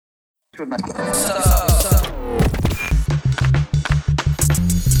Time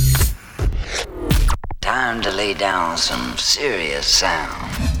to lay down some serious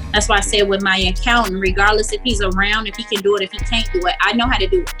sound. That's why I said with my accountant, regardless if he's around, if he can do it, if he can't do it, I know how to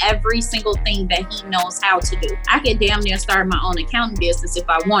do every single thing that he knows how to do. I could damn near start my own accounting business if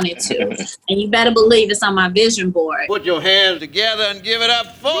I wanted to. And you better believe it's on my vision board. Put your hands together and give it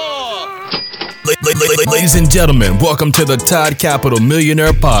up for... Ladies and gentlemen, welcome to the Todd Capital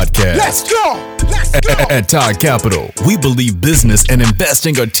Millionaire Podcast. Let's go! At Todd Capital, we believe business and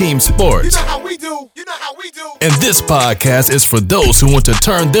investing are team sports. You know how we do. And this podcast is for those who want to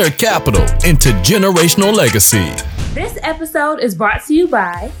turn their capital into generational legacy. This episode is brought to you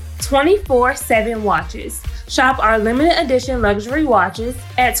by 24/7 Watches. Shop our limited edition luxury watches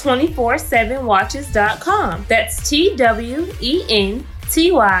at 247watches.com. That's TWENTY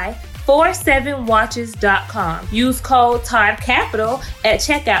 47watches.com. Use code Todd Capital at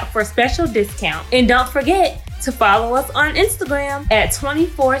checkout for special discount. And don't forget to follow us on Instagram at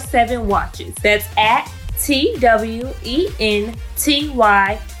 24/7 Watches. That's at TWENTY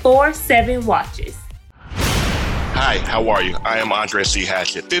 47 Watches. Hi, how are you? I am Andre C.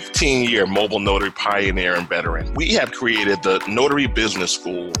 Hatchett, 15-year mobile notary pioneer and veteran. We have created the Notary Business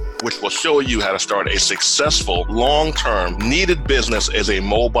School, which will show you how to start a successful, long-term, needed business as a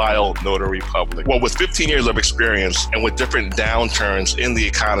mobile notary public. Well, with 15 years of experience and with different downturns in the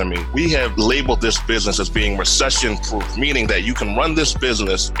economy, we have labeled this business as being recession-proof, meaning that you can run this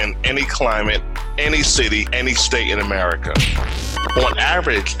business in any climate, any city, any state in America. On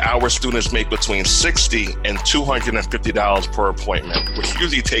average, our students make between $60 and $250 per appointment, which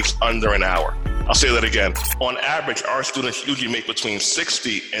usually takes under an hour. I'll say that again. On average, our students usually make between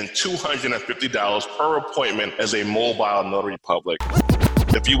 $60 and $250 per appointment as a mobile notary public.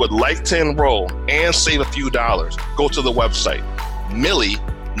 If you would like to enroll and save a few dollars, go to the website,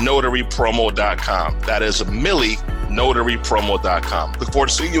 MillyNotaryPromo.com. That is MillyNotaryPromo.com. Look forward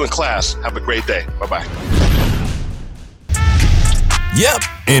to seeing you in class. Have a great day. Bye-bye. Yep,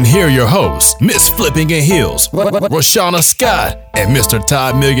 and here are your hosts, Miss Flipping and Heels, Roshana Scott, and Mr.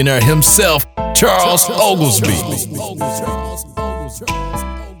 Todd Millionaire himself, Charles Oglesby.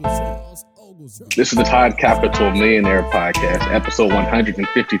 This is the Todd Capital Millionaire Podcast, episode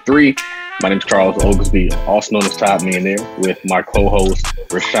 153. My name is Charles Oglesby, also known as Todd Millionaire, with my co-host,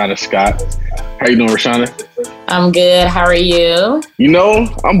 Roshana Scott. How you doing, Roshana? I'm good. How are you? You know,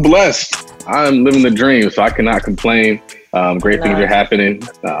 I'm blessed. I'm living the dream, so I cannot complain. Great things are happening.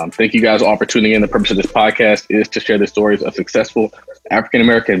 Thank you guys all for tuning in. The purpose of this podcast is to share the stories of successful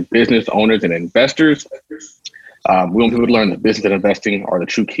African-American business owners and investors. We want people to learn that business and investing are the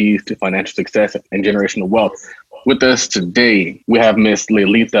true keys to financial success and generational wealth. With us today, we have Miss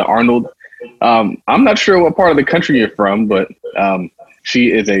Lalitha Arnold. I'm not sure what part of the country you're from, but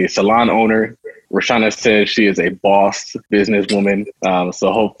she is a salon owner. Roshana says she is a boss businesswoman.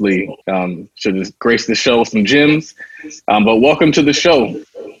 So hopefully she'll just grace the show with some gems. But welcome to the show.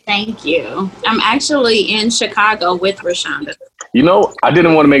 Thank you. I'm actually in Chicago with Roshana. You know, I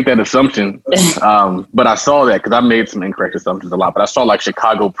didn't want to make that assumption, but I saw that because I made some incorrect assumptions a lot. But I saw like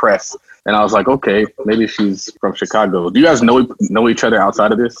Chicago Press, and I was like, okay, maybe she's from Chicago. Do you guys know each other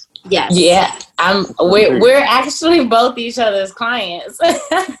outside of this? Yes. Yeah. We're actually both each other's clients.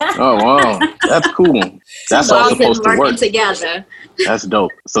 Oh wow, that's cool. That's all supposed to work together. That's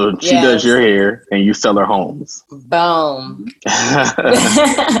dope. So she does your hair, and you sell her homes. Boom.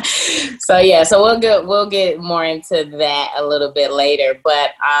 So we'll get more into that a little bit later.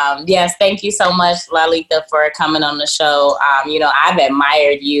 But yes, thank you so much, Lalitha, for coming on the show. I've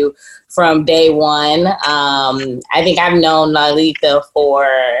admired you from day one. I think I've known Lalitha for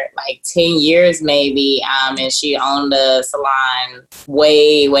like 10 years maybe, and she owned a salon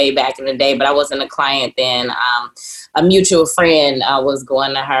way back in the day, but I wasn't a client then. A mutual friend was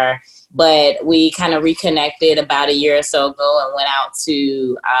going to her, but we kind of reconnected about a year or so ago and went out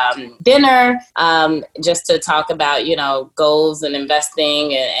to dinner just to talk about, goals and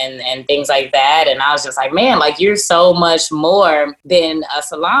investing and things like that. And I was just like, man, like you're so much more than a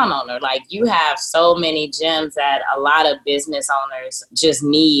salon owner. Like you have so many gems that a lot of business owners just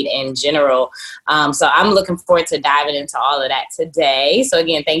need in general. So I'm looking forward to diving into all of that today. So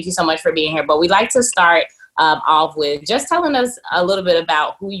again, thank you so much for being here. But we'd like to start off with just telling us a little bit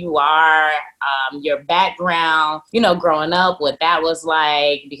about who you are, your background, growing up, what that was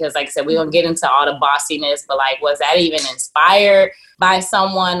like, because like I said, we're going to get into all the bossiness, but like, was that even inspired by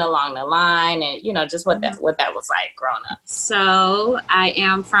someone along the line? And, just what that was like growing up. So I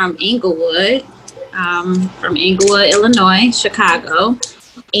am from Inglewood, Illinois, Chicago.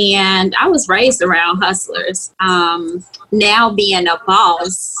 And I was raised around hustlers. Now being a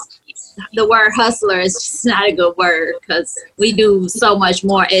boss, the word hustler is just not a good word, because we do so much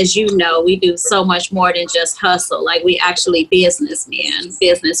more. As you know, we do so much more than just hustle. Like, we actually businessmen,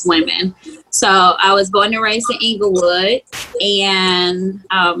 businesswomen. So I was born and raised in Inglewood, and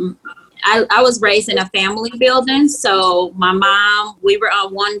I was raised in a family building. So my mom, we were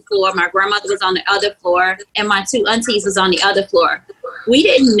on one floor, my grandmother was on the other floor, and my two aunties was on the other floor. We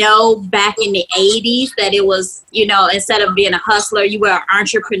didn't know back in the 80s that it was, you know, instead of being a hustler, you were an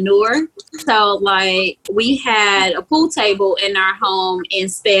entrepreneur. So, like, we had a pool table in our home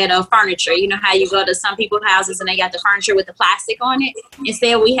instead of furniture. You know how you go to some people's houses and they got the furniture with the plastic on it?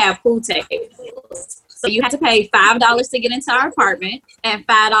 Instead, we have pool tables. So you had to pay $5 to get into our apartment and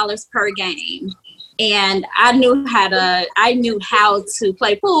 $5 per game. And I knew how to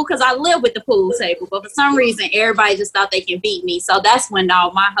play pool because I lived with the pool table. But for some reason, everybody just thought they can beat me. So that's when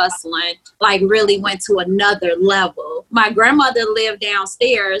all my hustling like really went to another level. My grandmother lived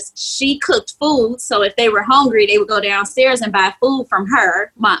downstairs. She cooked food. So if they were hungry, they would go downstairs and buy food from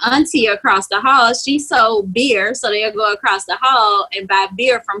her. My auntie across the hall, she sold beer. So they'll go across the hall and buy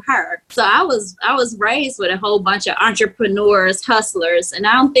beer from her. So I was raised with a whole bunch of entrepreneurs, hustlers. And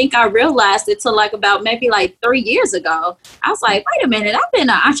I don't think I realized it till like about maybe like 3 years ago. I was like, wait a minute, I've been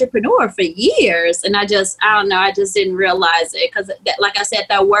an entrepreneur for years. And I just didn't realize it because, like I said,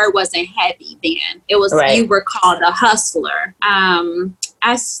 that word wasn't heavy then. It was, right. You were called a hustler.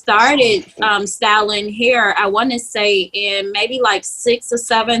 I started styling hair, I want to say in maybe like 6th or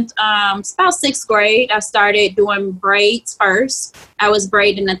 7th, about 6th grade. I started doing braids first. I was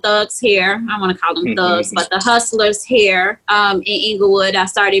braiding the thugs' hair. I want to call them thugs, but the hustlers' hair in Inglewood. I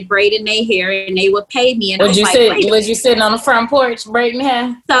started braiding their hair and they would pay me. And was you sitting on the front porch braiding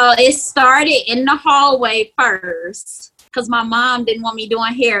hair? So it started in the hallway first, because my mom didn't want me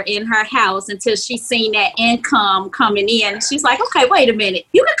doing hair in her house until she seen that income coming in. She's like, okay, wait a minute.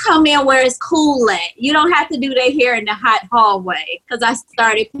 You can come in where it's cool at. You don't have to do their hair in the hot hallway. Because I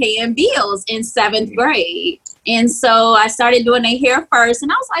started paying bills in 7th grade. And so I started doing their hair first.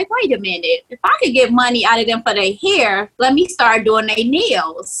 And I was like, wait a minute. If I could get money out of them for their hair, let me start doing their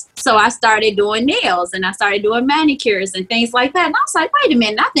nails. So I started doing nails and I started doing manicures and things like that. And I was like, wait a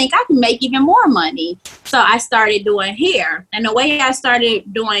minute, I think I can make even more money. So I started doing hair. And the way I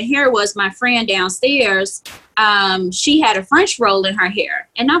started doing hair was my friend downstairs, she had a French roll in her hair.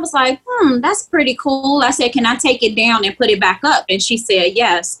 And I was like, that's pretty cool. I said, can I take it down and put it back up? And she said,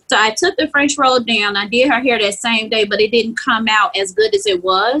 yes. So I took the French roll down. I did her hair that same day, but it didn't come out as good as it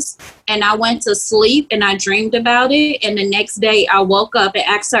was. And I went to sleep and I dreamed about it. And the next day I woke up and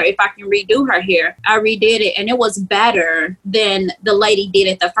asked her if I can redo her hair. I redid it and it was better than the lady did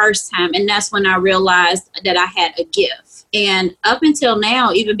it the first time. And that's when I realized that I had a gift. And up until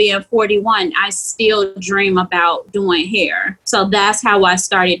now, even being 41, I still dream about doing hair. So that's how I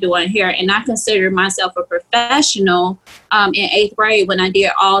started doing hair. And I consider myself a professional in 8th grade when I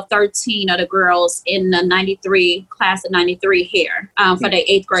did all 13 of the girls in the class of 93 hair for the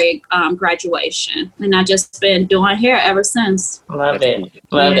 8th grade graduation. And I just been doing hair ever since. Love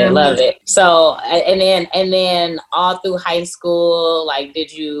it. So, and then all through high school, like,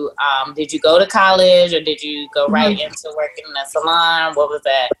 did you go to college or did you go right into working in a salon? What was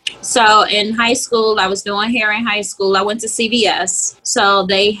that? So in high school, I was doing hair in high school. I went to CVS. So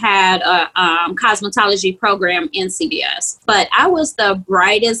they had a cosmetology program in CVS. But I was the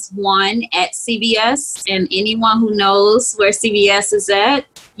brightest one at CVS. And anyone who knows where CVS is at,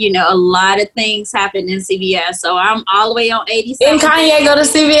 you know, a lot of things happen in CVS. So I'm all the way on 87. Didn't Kanye go to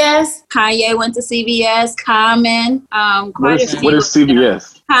CVS? Kanye went to CVS. Common. What is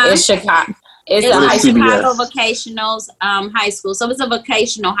CVS? It's Chicago. It's a Chicago vocational high school. So it's a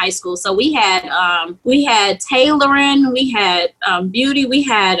vocational high school. So we had tailoring, we had beauty, we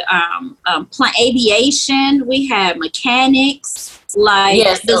had aviation, we had mechanics.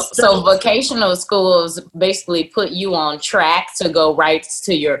 So vocational schools basically put you on track to go right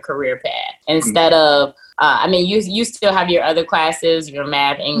to your career path instead of. You still have your other classes, your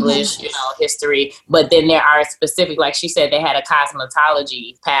math, English, history, but then there are specific, like she said, they had a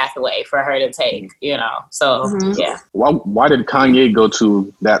cosmetology pathway for her to take, so yeah. Why did Kanye go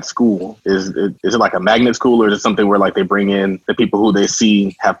to that school? Is it like a magnet school or is it something where like they bring in the people who they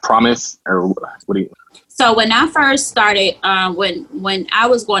see have promise or what do you? So when I first started, when I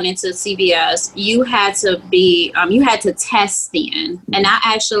was going into CVS, you had to test in, and I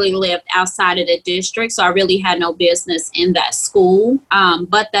actually lived outside of the district, so I really had no business in that school.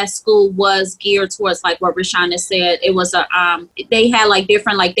 But that school was geared towards, like what Rashana said, it was they had like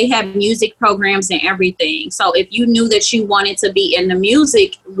different, like they had music programs and everything. So if you knew that you wanted to be in the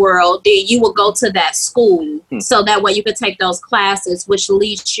music world, then you would go to that school. So that way you could take those classes, which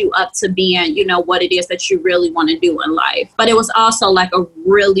leads you up to being, what it is that you really want to do in life. But it was also like a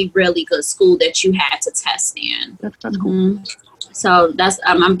really, really good school that you had to test in. That's cool. So that's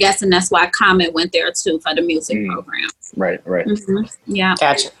I'm guessing that's why Comet went there too, for the music program. Right. Yeah.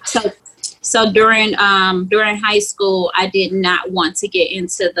 Gotcha. So during high school, I did not want to get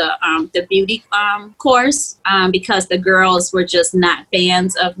into the beauty course because the girls were just not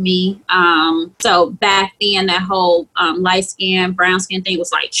fans of me. So back then, that whole light skin, brown skin thing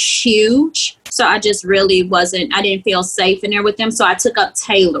was like huge. So I just really I didn't feel safe in there with them. So I took up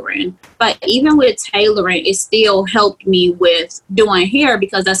tailoring. But even with tailoring, it still helped me with doing hair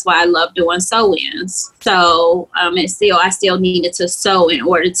because that's why I love doing sew-ins. So I still needed to sew in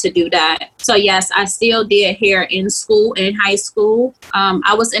order to do that. So yes, I still did hair in high school.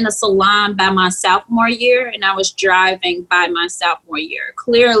 I was in a salon by my sophomore year, and I was driving by my sophomore year.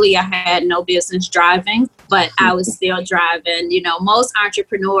 Clearly, I had no business driving, but I was still driving. Most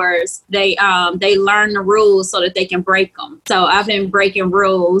entrepreneurs, they learn the rules so that they can break them. So I've been breaking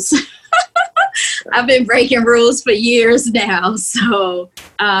rules. I've been breaking rules for years now. So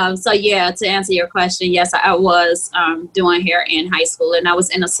yeah, to answer your question, yes, I was doing hair in high school, and I was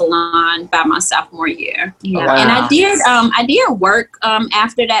in a salon by my sophomore year. Yeah, wow. And I did work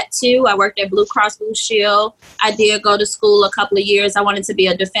after that too. I worked at Blue Cross Blue Shield. I did go to school a couple of years. I wanted to be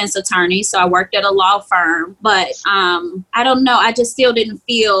a defense attorney, so I worked at a law firm. But I don't know. I just still didn't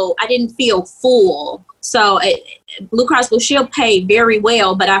feel full. So Blue Cross Blue Shield paid very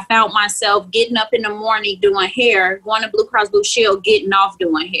well, but I found myself getting up in the morning doing hair, going to Blue Cross Blue Shield, getting off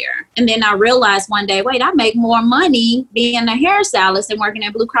doing hair. And then I realized one day, wait, I make more money being a hairstylist than working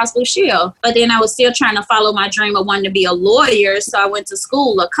at Blue Cross Blue Shield. But then I was still trying to follow my dream of wanting to be a lawyer. So I went to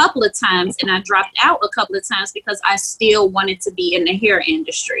school a couple of times, and I dropped out a couple of times because I still wanted to be in the hair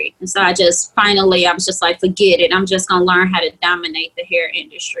industry. And so I was just like, forget it. I'm just going to learn how to dominate the hair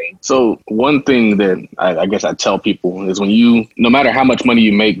industry. So one thing that I guess I tell people is no matter how much money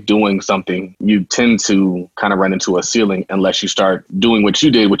you make doing something, you tend to kind of run into a ceiling unless you start doing what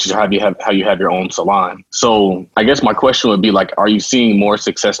you did, which is how you have your own salon. So I guess my question would be like, are you seeing more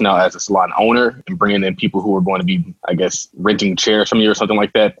success now as a salon owner and bringing in people who are going to be, I guess, renting chairs from you or something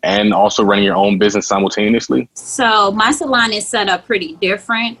like that, and also running your own business simultaneously? So my salon is set up pretty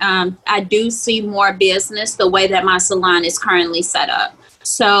different. I do see more business the way that my salon is currently set up.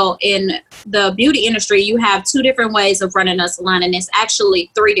 So in the beauty industry, you have two different ways of running a salon, and it's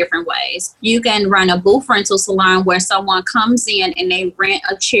actually three different ways. You can run a booth rental salon where someone comes in and they rent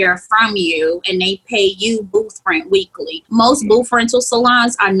a chair from you and they pay you booth rent weekly. Most booth rental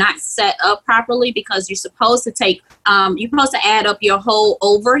salons are not set up properly because you're supposed to add up your whole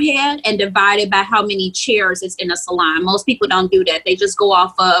overhead and divide it by how many chairs is in a salon. Most people don't do that. They just go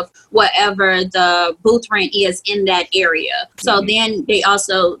off of whatever the booth rent is in that area. So then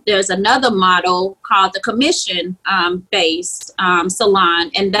there's another model called the commission based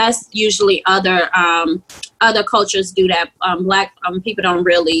salon, and that's usually other cultures do that. Black people don't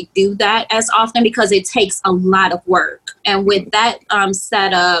really do that as often because it takes a lot of work. And with that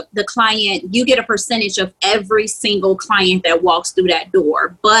setup, the client, you get a percentage of every single client that walks through that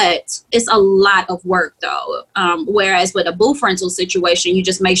door. But it's a lot of work though. Whereas with a booth rental situation, you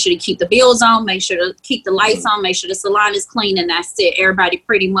just make sure to keep the bills on, make sure to keep the lights on, make sure the salon is clean, and that's it. Everybody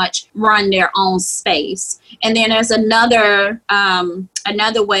pretty much run their own space. And then there's another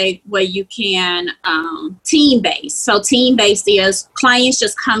way where you can team-based. So team-based is clients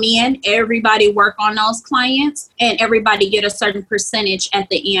just come in, everybody work on those clients, and everybody get a certain percentage at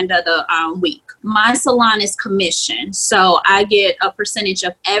the end of the week. My salon is commission, so I get a percentage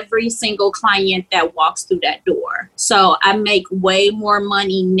of every single client that walks through that door. So I make way more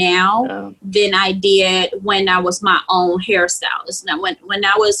money now than I did when I was my own hairstylist. Now, when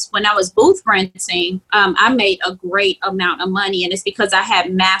I was booth renting, I made a great amount of money, and it's because I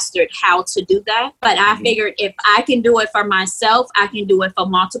had mastered how to do that. But I figured if I can do it for myself, I can do it for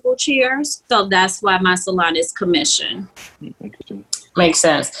multiple chairs. So that's why my salon is commission. Interesting. Makes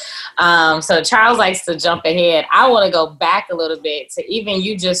sense. So Charles likes to jump ahead. I want to go back a little bit to even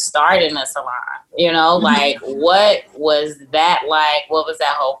you just starting a salon, like what was that like? What was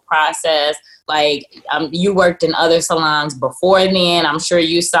that whole process? like, you worked in other salons before then. I'm sure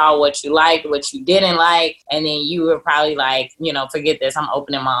you saw what you liked, what you didn't like, and then you were probably like, forget this, I'm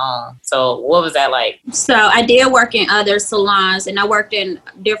opening my own. So what was that like? So I did work in other salons, and I worked in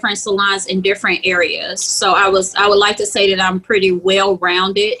different salons in different areas. So I would like to say that I'm pretty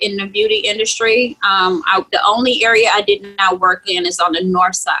well-rounded in the beauty industry. The only area I did not work in is on the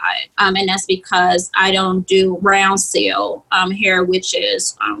north side. And that's because I don't do round cell hair, which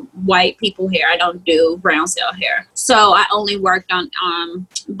is white people hair. I don't do round cell hair. So I only worked on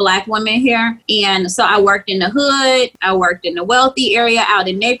Black women hair. And so I worked in the hood, I worked in the wealthy area out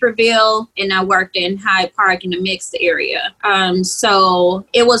in Naperville, and I worked in Hyde Park in the mixed area. So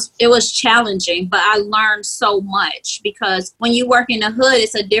it was challenging, but I learned so much, because when you work in the hood,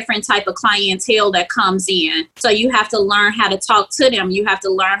 it's a different type of clientele that comes in. So you have to learn how to talk to them. You have to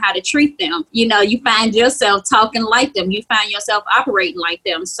learn how to treat them. You find yourself talking like them. You find yourself operating like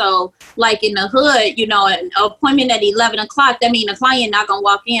them. So like in the hood, an appointment at 11 o'clock, that means the client not going to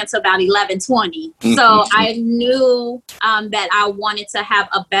walk in until about 11:20. So I knew that I wanted to have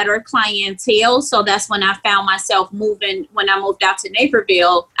a better clientele. So that's when I found myself moving. When I moved out to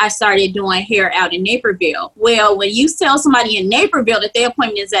Naperville, I started doing hair out in Naperville. Well, when you tell somebody in Naperville that their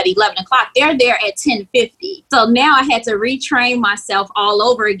appointment is at 11 o'clock, they're there at 10:50. So now I had to retrain myself all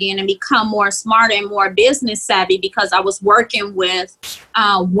over again and become more smart and more business savvy, because I was working with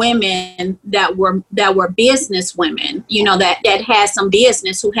women that were business women, that had some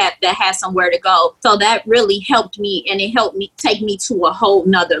business, that had somewhere to go. So that really helped me, and it helped me take me to a whole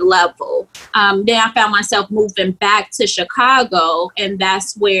nother level. Then I found myself moving back to Chicago, and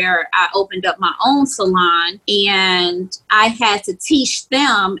that's where I opened up my own salon, and I had to teach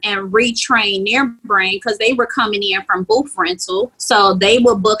them and retrain their brain, because they were coming in from booth rental. So they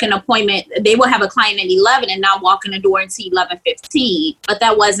would book an appointment. They would have a client at 11 and not walk in the door until 11:15. But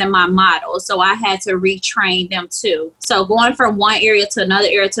that wasn't my model. So I had to retrain them too. So going from one area to another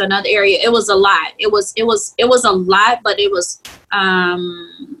area to another area, it was a lot. It was a lot, but it was,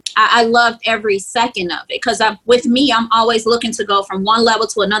 I loved every second of it, because I'm always looking to go from one level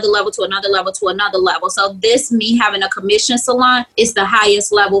to another level to another level to another level. So me having a commission salon is the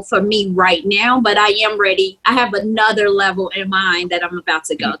highest level for me right now, but I am ready. I have another level in mind that I'm about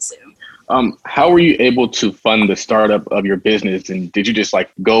to go to. How were you able to fund the startup of your business? And did you just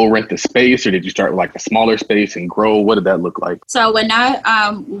go rent the space, or did you start a smaller space and grow? What did that look like? So when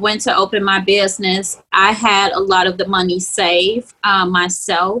I went to open my business, I had a lot of the money saved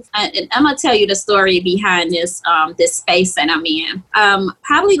myself. And I'm going to tell you the story behind this space that I'm in.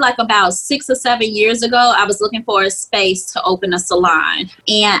 Probably about 6 or 7 years ago, I was looking for a space to open a salon.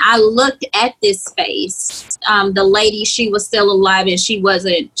 And I looked at this space. The lady, she was still alive, and she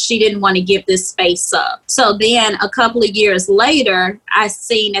didn't want to give this space up. So then a couple of years later, I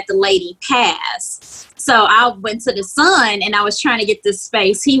seen that the lady passed. So I went to the son, and I was trying to get this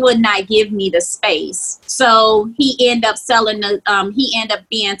space. He would not give me the space. So he ended up he ended up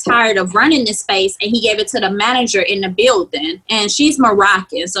being tired of running the space, and he gave it to the manager in the building. And she's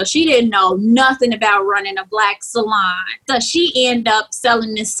Moroccan, so she didn't know nothing about running a Black salon. So she ended up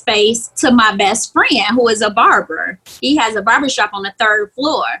selling this space to my best friend, who is a barber. He has a barbershop on the 3rd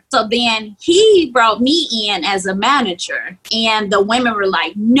floor. So then he brought me in as a manager, and the women were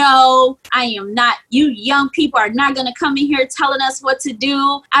like, "No, I am not. You young people are not going to come in here telling us what to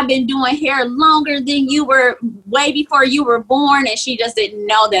do. I've been doing hair longer than you were, way before you were born." And she just didn't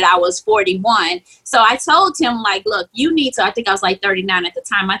know that I was 41. So I told him, look, you need to, I think I was 39 at the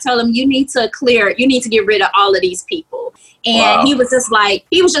time. I told him, you need to get rid of all of these people. And wow. He was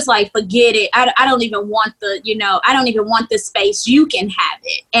just like, forget it. I don't even want I don't even want this space. You can have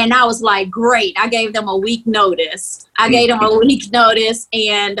it. And I was like, great. I gave them a week notice. And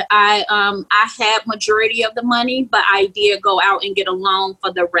I had majority of the money, but I did go out and get a loan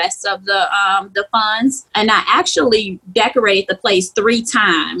for the rest of the funds. And I actually decorated the place 3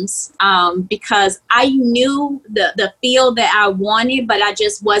 times because I knew the feel that I wanted, but I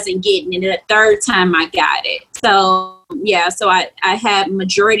just wasn't getting it. The 3rd time I got it. So I had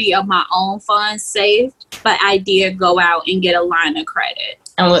majority of my own funds saved, but I did go out and get a line of credit.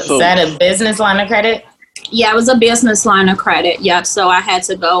 And was that a business line of credit? Yeah, it was a business line of credit. Yep. So I had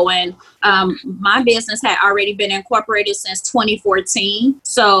to go and my business had already been incorporated since 2014.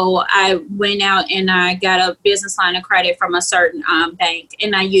 So I went out and I got a business line of credit from a certain bank,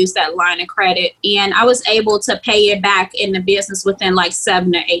 and I used that line of credit, and I was able to pay it back in the business within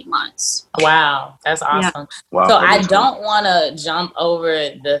 7 or 8 months. Wow, that's awesome. Yeah. Wow, so I don't want to jump over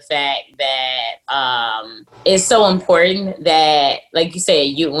the fact that it's so important that, like you said,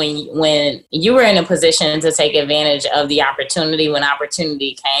 when you were in a position to take advantage of the opportunity when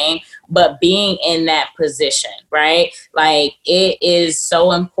opportunity came. but being in that position, right? Like, it is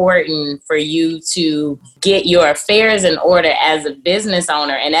so important for you to get your affairs in order as a business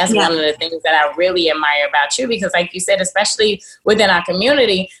owner. And that's one of the things that I really admire about you, because like you said, especially within our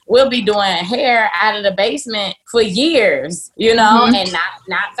community, we'll be doing hair out of the basement for years, you know, and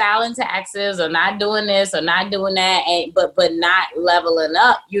not filing taxes or not doing this or not doing that, and but not leveling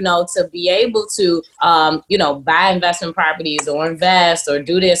up, you know, to be able to, you know, buy investment properties or invest or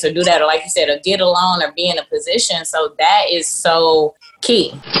do this or do that, or like you said, or get a loan or be in a position. So that is so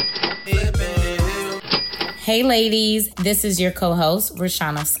key. Hey ladies, this is your co-host,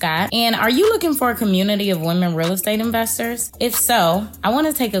 Roshana Scott. And are you looking for a community of women real estate investors? If so, I want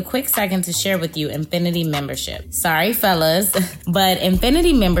to take a quick second to share with you Infinity Membership. Sorry fellas, but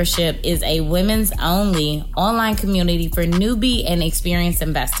Infinity Membership is a women's only online community for newbie and experienced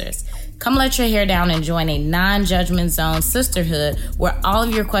investors. Come let your hair down and join a non-judgment zone sisterhood where all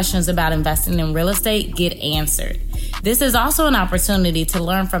of your questions about investing in real estate get answered. This is also an opportunity to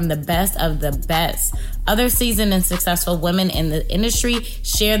learn from the best of the best. Other seasoned and successful women in the industry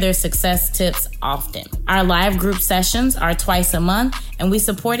share their success tips often. Our live group sessions are twice a month, and we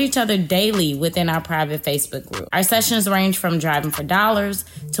support each other daily within our private Facebook group. Our sessions range from driving for dollars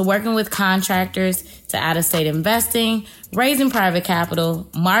to working with contractors to out-of-state investing, raising private capital,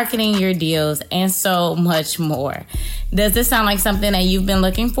 marketing your deals, and so much more. Does this sound like something that you've been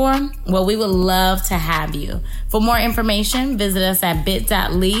looking for? Well, we would love to have you. For more information, visit us at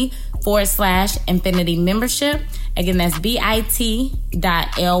bit.ly/Infinity Membership. Again, that's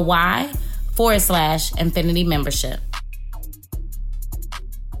bit.ly/Infinity Membership.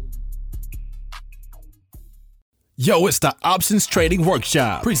 Yo, it's the Options Trading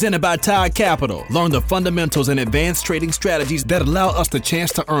Workshop, presented by Tide Capital. Learn the fundamentals and advanced trading strategies that allow us the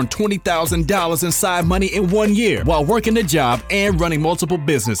chance to earn $20,000 in side money in 1 year while working a job and running multiple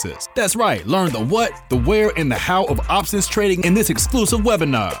businesses. That's right, learn the what, the where, and the how of options trading in this exclusive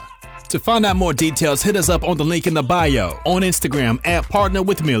webinar. To find out more details, hit us up on the link in the bio, on Instagram at Partner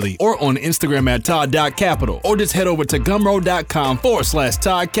with Millie, or on Instagram at Todd.Capital, or just head over to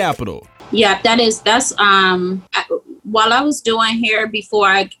Gumroad.com/Todd Capital. Yeah, that's while I was doing hair before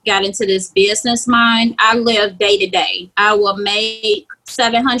I got into this business mind, I lived day to day. I will make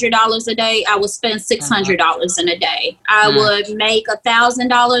 $700 a day. I would spend $600 in a day. I would make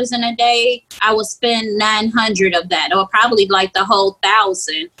 $1,000 in a day. I would spend 900 of that, or probably like the whole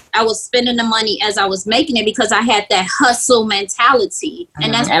 1,000. I was spending the money as I was making it because I had that hustle mentality,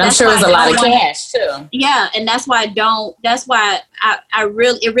 and that's I'm sure it was a lot of cash too. Yeah, and that's why it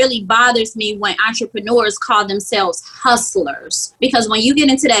really bothers me when entrepreneurs call themselves hustlers, because when you get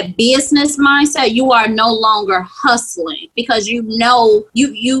into that business mindset, you are no longer hustling, because you know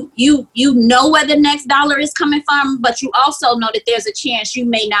where the next dollar is coming from, but you also know that there's a chance you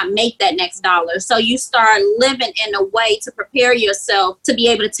may not make that next dollar. So you start living in a way to prepare yourself to be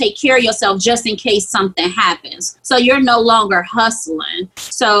able to take care of yourself just in case something happens. So you're no longer hustling.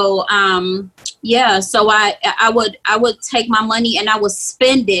 So so I would take my money and I would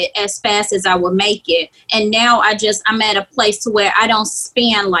spend it as fast as I would make it. And now I'm at a place to where I don't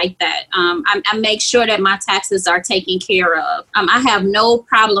spend like that. I make sure that my taxes are taken care of. I have no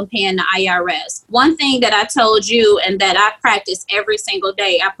problem paying the IRS. One thing that I told you and that I practice every single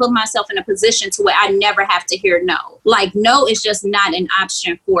day, I put myself in a position to where I never have to hear no. Like, no is just not an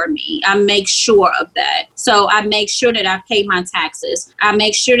option for me. I make sure of that. So I make sure that I pay my taxes. I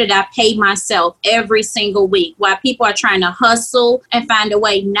make sure that I pay myself every single week. While people are trying to hustle and find a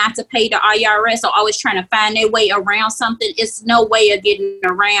way not to pay the IRS, or always trying to find their way around something, it's no way of getting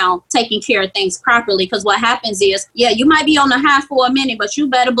around taking care of things properly. Because what happens is, you might be on the high for a minute, but you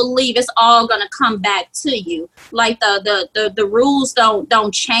better believe it's all gonna come back to you. Like the rules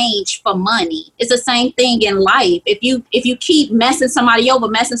don't change for money. It's the same thing in life. If you keep messing somebody over,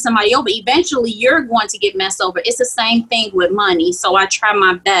 eventually you're going to get messed over. It's the same thing with money. So I try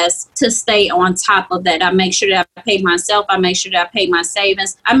my best to stay on top of that. I make sure that I pay myself. I make sure that I pay my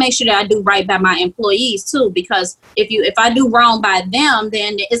savings. I make sure that I do right by my employees too, because if I do wrong by them,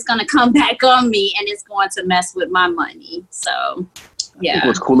 then it's gonna come back on me and it's going to mess with my money. So yeah. I think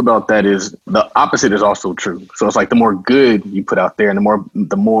what's cool about that is the opposite is also true. So it's like the more good you put out there, and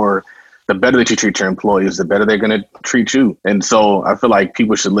the better that you treat your employees, the better they're going to treat you. And so I feel like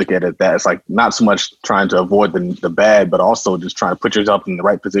people should look at it that it's like not so much trying to avoid the bad, but also just trying to put yourself in the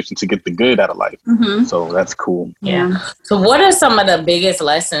right position to get the good out of life. Mm-hmm. So that's cool. Yeah. So what are some of the biggest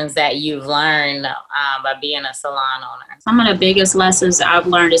lessons that you've learned by being a salon owner? Some of the biggest lessons I've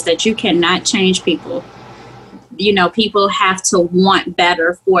learned is that you cannot change people. people have to want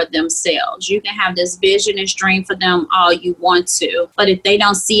better for themselves. You can have this vision and dream for them all you want to, but if they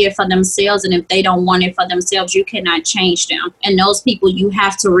don't see it for themselves and if they don't want it for themselves, you cannot change them. And those people you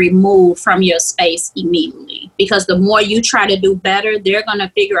have to remove from your space immediately, because the more you try to do better, they're going to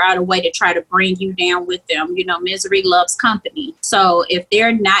figure out a way to try to bring you down with them. Misery loves company. So if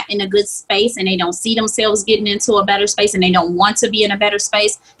they're not in a good space and they don't see themselves getting into a better space and they don't want to be in a better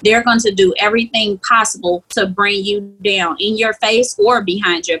space, they're going to do everything possible to bring you down in your face or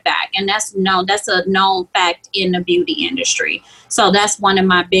behind your back. And that's a known fact in the beauty industry. So that's one of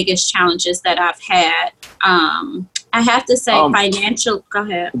my biggest challenges that I've had. I have to say financial. Go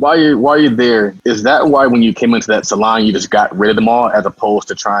ahead. While you're there, is that why when you came into that salon, you just got rid of them all as opposed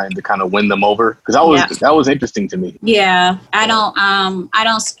to trying to kind of win them over? Because that was interesting to me. Yeah, I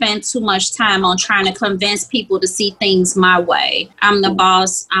don't spend too much time on trying to convince people to see things my way. I'm the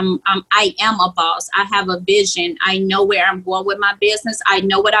boss. I am a boss. I have a vision. I know where I'm going with my business. I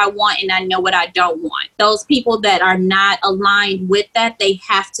know what I want and I know what I don't want. Those people that are not aligned with that, they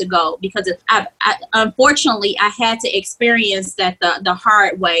have to go, because unfortunately I had to experience that the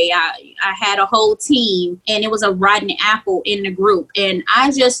hard way. I had a whole team and it was a rotten apple in the group, and I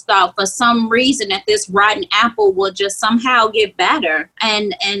just thought for some reason that this rotten apple would just somehow get better,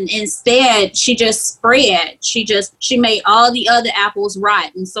 and instead she just spread. She made all the other apples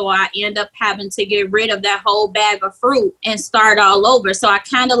rotten, so I end up having to get rid of that whole bag of fruit and start all over. So I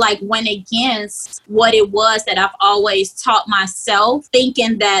kind of went against what it was that I've always taught myself,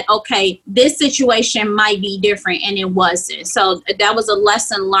 thinking that okay, this situation might be different, and it wasn't. So that was a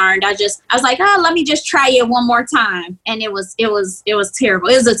lesson learned. I was like, let me just try it one more time. And it was terrible.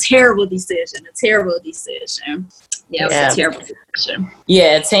 It was a terrible decision. Yeah, it was a terrible decision.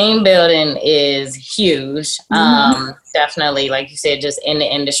 Yeah, team building is huge. Definitely, like you said, just in the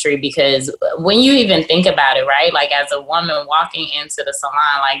industry, because when you even think about it, right? Like as a woman walking into the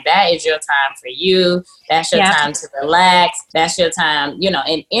salon, like that is your time for you. That's your time to relax. That's your time,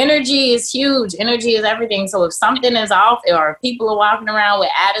 and energy is huge. Energy is everything. So if something is off, or people are walking around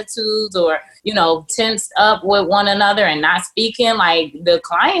with attitudes or, tensed up with one another and not speaking, like the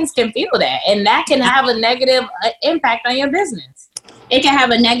clients can feel that. And that can have a negative impact on your business. It can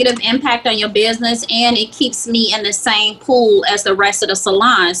have a negative impact on your business, and it keeps me in the same pool as the rest of the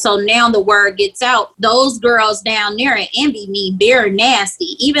salon. So now the word gets out. Those girls down there envy me. They're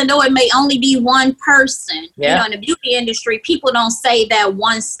nasty, even though it may only be one person. Yeah. In the beauty industry, people don't say that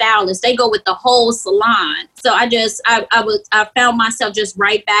one stylist. They go with the whole salon. So I found myself just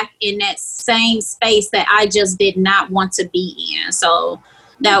right back in that same space that I just did not want to be in. So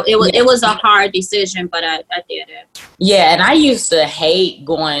no, it was a hard decision, but I did it. Yeah, and I used to hate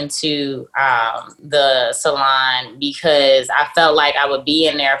going to the salon because I felt like I would be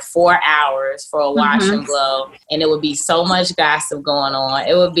in there 4 hours for a wash and blow, and it would be so much gossip going on.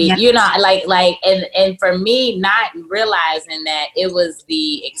 It would be, and for me, not realizing that it was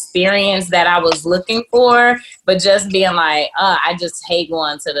the experience that I was looking for, but just being like, I just hate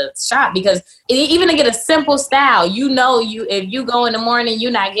going to the shop, because even to get a simple style, if you go in the morning,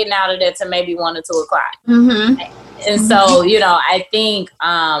 you're not getting out of there till maybe 1 or 2 o'clock. And so, I think,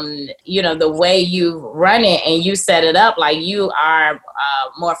 the way you run it and you set it up, like you are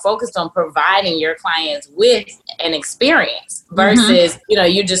more focused on providing your clients with an experience versus,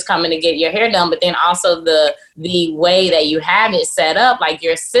 you just coming to get your hair done, but then also the way that you have it set up, like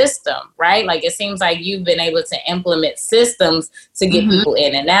your system, right? Like it seems like you've been able to implement systems to get people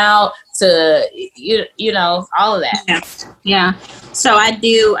in and out, to, all of that. Yeah. So I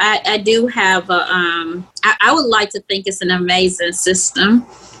do have I would like to think it's an amazing system.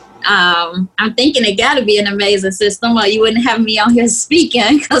 I'm thinking it got to be an amazing system, or you wouldn't have me on here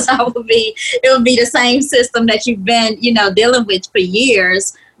speaking, because it would be the same system that you've been, dealing with for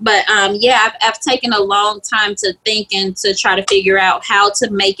years. But I've taken a long time to think and to try to figure out how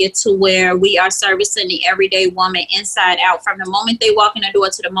to make it to where we are servicing the everyday woman inside out, from the moment they walk in the door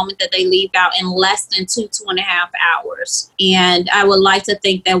to the moment that they leave out, in less than 2.5 hours. And I would like to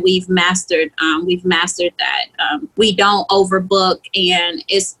think that we've mastered that. We don't overbook, and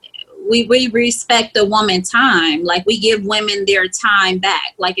we respect the woman time. Like we give women their time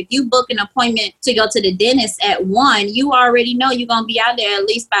back. Like if you book an appointment to go to the dentist at 1, you already know you're going to be out there at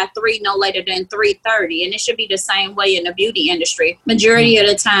least by 3, no later than 3:30. And it should be the same way in the beauty industry. Majority of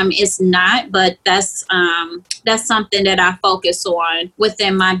the time it's not, but that's something that I focus on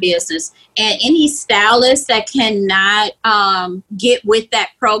within my business. And any stylist that cannot get with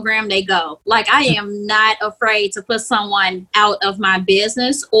that program, they go. Like I am not afraid to put someone out of my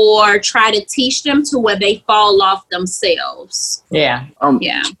business or try to teach them to where they fall off themselves. Yeah.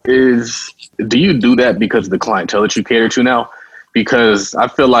 Do you do that because of the clientele that you cater to now? Because I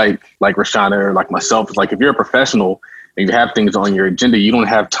feel like Rashana or like myself, it's like if you're a professional and you have things on your agenda, you don't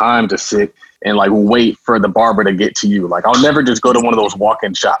have time to sit and like wait for the barber to get to you. Like I'll never just go to one of those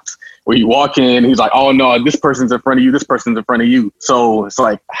walk-in shops where you walk in, he's like, oh no, this person's in front of you, this person's in front of you. So it's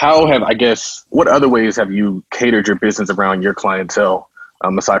like, what other ways have you catered your business around your clientele,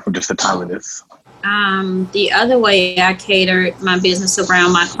 aside from just the timeliness? The other way I catered my business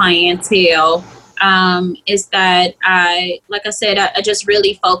around my clientele is that I just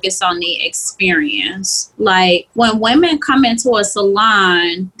really focus on the experience. Like when women come into a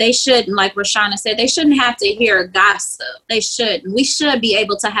salon, they shouldn't, like Rashana said, they shouldn't have to hear gossip. They shouldn't. We should be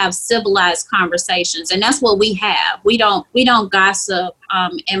able to have civilized conversations. And that's what we have. We don't gossip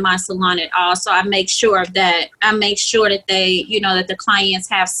in my salon at all. So I make sure that they, that the clients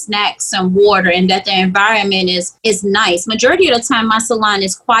have snacks and water and that the environment is nice. Majority of the time my salon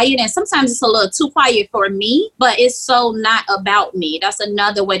is quiet, and sometimes it's a little too quiet for me, but it's so not about me. That's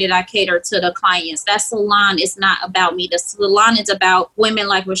another way that I cater to the clients. That salon is not about me. The salon is about women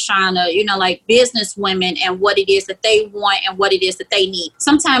like Rashana, like business women, and what it is that they want and what it is that they need.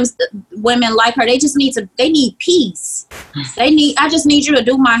 Sometimes women like her, they need peace. I just need you to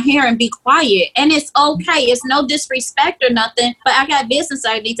do my hair and be quiet. And it's okay. It's no disrespect or nothing, but I got business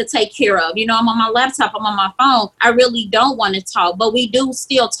I need to take care of. I'm on my laptop, I'm on my phone. I really don't want to talk, but we do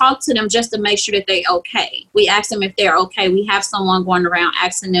still talk to them just to make sure that they okay. We ask them if they're okay. We have someone going around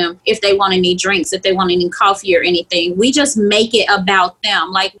asking them if they want any drinks, if they want any coffee or anything. We just make it about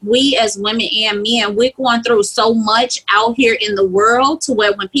them. Like we as women and men, we're going through so much out here in the world to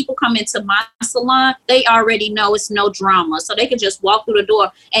where when people come into my salon, they already know it's no drama. So they can just walk through the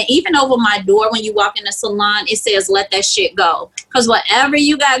door. And even over my door, when you walk in the salon, it says, let that shit go. Because whatever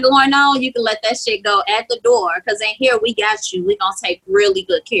you got going on, you can let that shit go at the door. Because in here, we got you. We're going to take really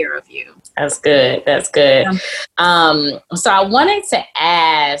good care of you. That's good. That's good. So I wanted to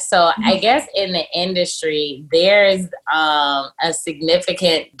ask, I guess in the industry, there's a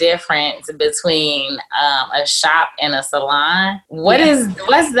significant difference between a shop and a salon.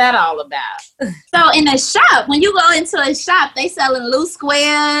 What's that all about? So in a shop, when you go into a shop, they selling loose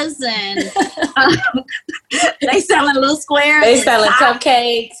squares and they selling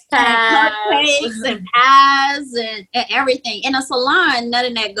cupcakes, and pies and everything. In a salon, none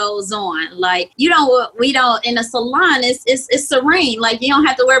of that goes on. Like we don't in a salon, it's serene. Like you don't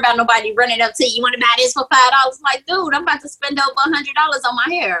have to worry about nobody running up to you. You want to buy this for $5? Like, dude, I'm about to spend over $100 on my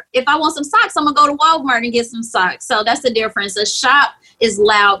hair. If I want some socks, I'm gonna go to Walmart and get some socks. So that's the difference. A shop is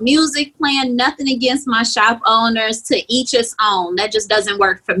loud music playing. Nothing against my shop owners, to each its own. That just doesn't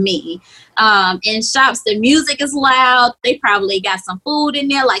work for me. In shops, the music is loud. They probably got some food in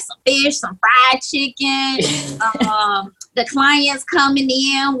there, like some fish, some fried chicken. The clients coming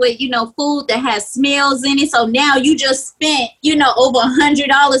in with, food that has smells in it. So now you just spent, over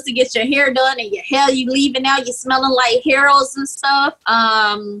 $100 to get your hair done, and your hair you leaving out, you smelling like heroes and stuff.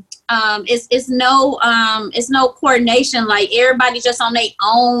 It's no coordination. Like everybody just on their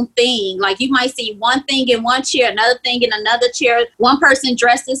own thing. Like you might see one thing in one chair, another thing in another chair. One person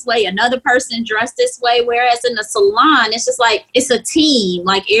dressed this way, another person dressed this way. Whereas in the salon, it's just like it's a team.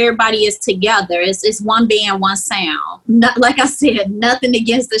 Like everybody is together. It's one band, one sound. Not, like I said, nothing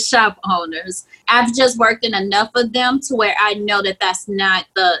against the shop owners. I've just worked in enough of them to where I know that that's not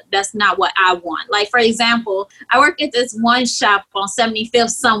what I want. Like for example, I work at this one shop on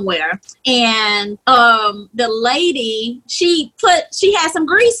 75th somewhere, and the lady, she had some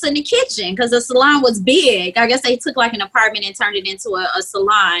grease in the kitchen because the salon was big. I guess they took like an apartment and turned it into a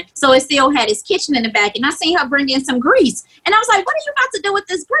salon, so it still had its kitchen in the back. And I seen her bring in some grease, and I was like, "What are you about to do with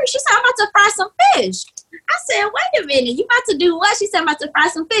this grease?" She said, "I'm about to fry some fish." I said, wait a minute, you about to do what? She said, I'm about to fry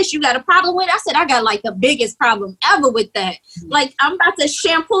some fish. You got a problem with it? I said, I got like the biggest problem ever with that. Like, I'm about to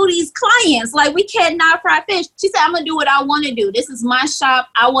shampoo these clients. Like, we cannot fry fish. She said, I'm going to do what I want to do. This is my shop.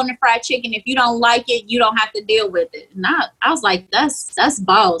 I want to fry chicken. If you don't like it, you don't have to deal with it. I was like, that's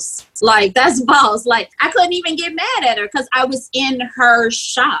boss. Like, that's boss. Like, I couldn't even get mad at her because I was in her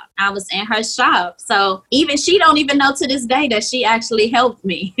shop. So even she don't even know to this day that she actually helped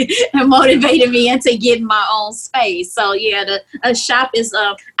me and motivated me into getting my own space. So yeah, a shop is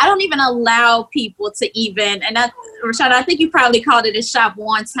I don't even allow people to even, and that, Rashada, I think you probably called it a shop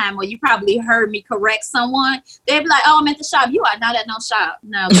one time, or you probably heard me correct someone. They'd be like, oh, I'm at the shop. You are not at no shop.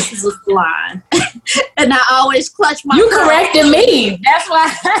 No, this is a salon. And I always clutch my You corrected me. That's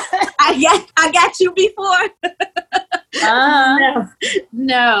why I got you before.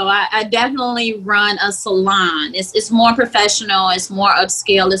 No, I definitely run a salon. It's more professional. It's more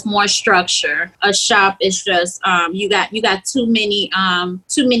upscale. It's more structure. A shop is just you got too many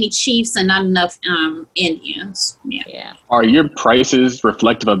chiefs and not enough Indians. Yeah. Are your prices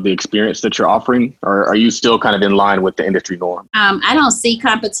reflective of the experience that you're offering, or are you still kind of in line with the industry norm? I don't see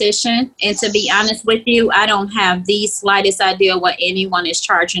competition, and to be honest with you, I don't have the slightest idea what anyone is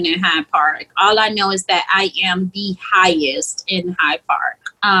charging in Hyde Park. All I know is that I am the highest in Hyde Park.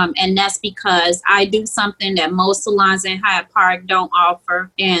 And that's because I do something that most salons in Hyde Park don't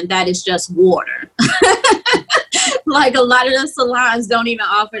offer, and that is just water. Like a lot of the salons don't even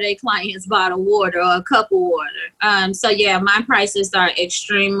offer their clients bottled water or a cup of water. So yeah, my prices are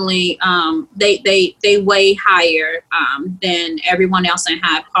extremely, they way higher than everyone else in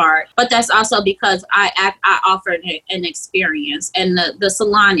Hyde Park. But that's also because I offer an experience, and the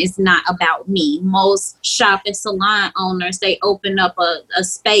salon is not about me. Most shop and salon owners, they open up a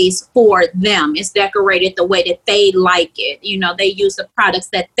space for them. It's decorated the way that they like it. You know, they use the products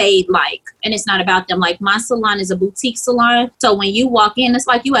that they like, and it's not about them. Like my salon is a boutique salon, so when you walk in, it's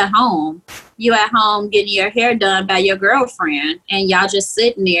like you at home. You at home getting your hair done by your girlfriend, and y'all just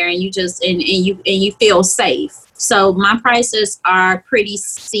sitting there, and you just and you feel safe. So my prices are pretty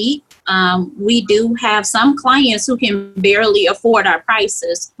steep. We do have some clients who can barely afford our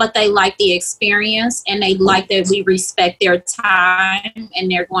prices, but they like the experience, and they like that we respect their time,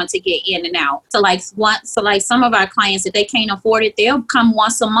 and they're going to get in and out. So like some of our clients, if they can't afford it, they'll come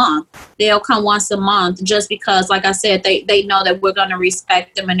once a month. They'll come once a month just because, like I said, they know that we're going to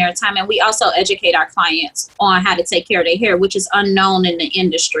respect them and their time. And we also educate our clients on how to take care of their hair, which is unknown in the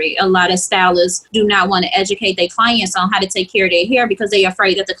industry. A lot of stylists do not want to educate their clients on how to take care of their hair because they're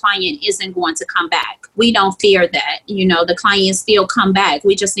afraid that the client isn't going to come back. We don't fear that. You know, the clients still come back.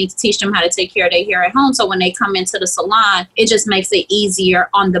 We just need to teach them how to take care of their hair at home. So when they come into the salon, it just makes it easier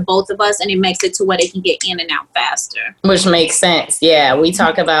on the both of us, and it makes it to where they can get in and out faster. Which makes sense. Yeah, we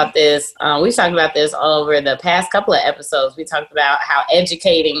talk about this. We talked about this over the past couple of episodes. We talked about how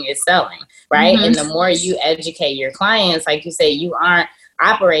educating is selling, right? Mm-hmm. And the more you educate your clients, like you say, you aren't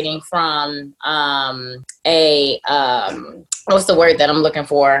operating from what's the word that I'm looking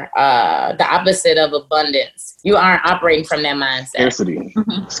for? The opposite of abundance. You aren't operating from that mindset. Scarcity.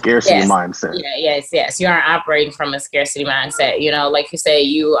 Mm-hmm. Scarcity yes. mindset. Yeah, yes. You aren't operating from a scarcity mindset. You know, like you say,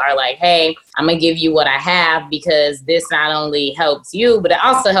 you are like, hey, I'm going to give you what I have because this not only helps you, but it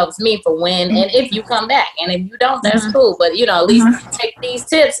also helps me for when and if you come back. And if you don't, that's cool. But, you know, at least take these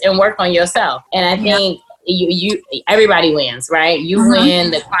tips and work on yourself. And I think you everybody wins, right? You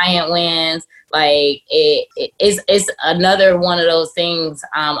win, the client wins. Like it's another one of those things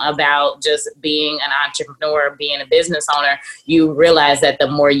about just being an entrepreneur, being a business owner. You realize that the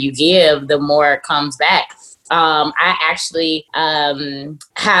more you give, the more it comes back. I actually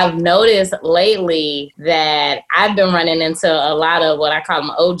have noticed lately that I've been running into a lot of what I call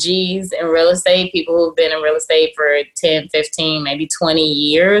them OGs in real estate, people who've been in real estate for 10, 15, maybe 20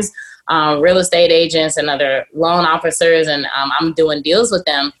 years. Real estate agents and other loan officers, and I'm doing deals with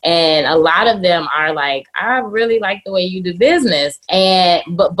them. And a lot of them are like, I really like the way you do business. And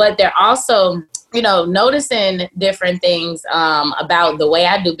but they're also, you know, noticing different things about the way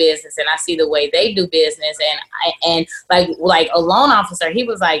I do business, and I see the way they do business. And like a loan officer, he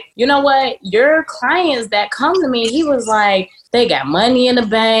was like, you know what, your clients that come to me, he was like, they got money in the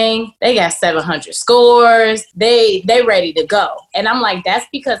bank. They got 700 scores. They ready to go. And I'm like, that's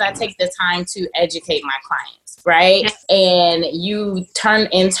because I take the time to educate my clients, right? And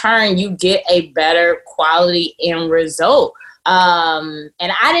in turn, you get a better quality end result. And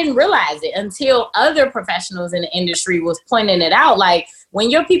I didn't realize it until other professionals in the industry was pointing it out. Like, when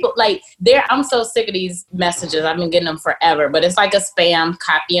your people, like, I'm so sick of these messages. I've been getting them forever, but it's like a spam,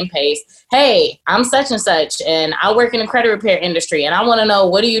 copy and paste. Hey, I'm such and such, and I work in the credit repair industry, and I want to know,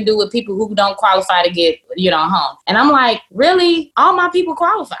 what do you do with people who don't qualify to get, home? And I'm like, really? All my people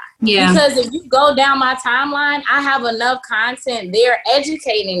qualify. Yeah. Because if you go down my timeline, I have enough content there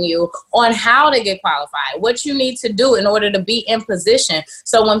educating you on how to get qualified, what you need to do in order to be in position.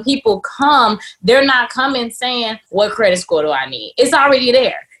 So when people come, they're not coming saying, what credit score do I need? It's already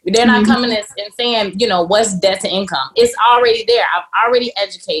there. They're not coming and saying, what's debt to income? It's already there. I've already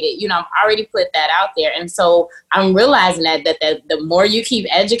educated, I've already put that out there. And so I'm realizing that the more you keep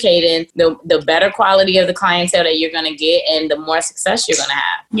educating, the better quality of the clientele that you're going to get and the more success you're going to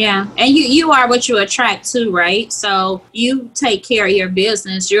have. Yeah. And you are what you attract to, right? So you take care of your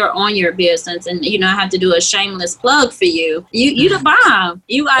business. You're on your business. And, I have to do a shameless plug for you. You the bomb.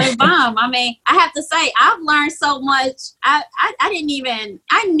 You are the bomb. I mean, I have to say, I've learned so much. I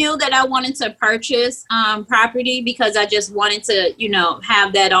knew that I wanted to purchase property because I just wanted to,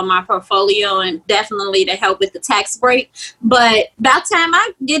 have that on my portfolio and definitely to help with the tax break. But by the time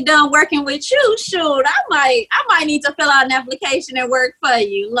I get done working with you, shoot, I might need to fill out an application and work for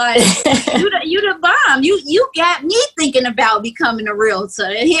you. Like you the bomb. You got me thinking about becoming a realtor.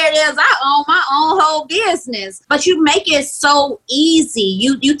 And here it is, I own my own whole business. But you make it so easy.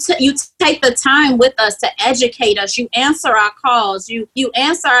 You take the time with us to educate us. You answer our calls. You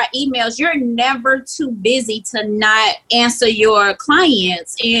answer our emails. You're never too busy to not answer your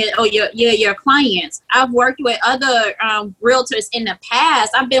clients your clients. I've worked with other realtors in the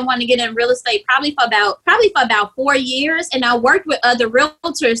past. I've been wanting to get in real estate probably for about 4 years, and I worked with other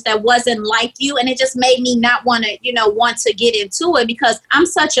realtors that wasn't like you, and it just made me not want to get into it because I'm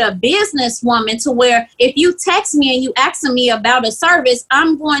such a businesswoman to where if you text me and you asking me about a service,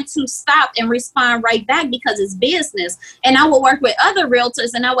 I'm going to stop and respond right back because it's business. And I would work with other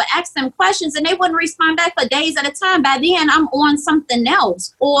realtors and I would ask them questions and they wouldn't respond back for days at a time. By then I'm on something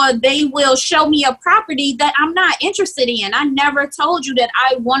else, or they will show me a property that I'm not interested in. I never told you that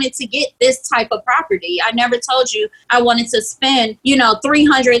I wanted to get this type of property. I never told you I wanted to spend,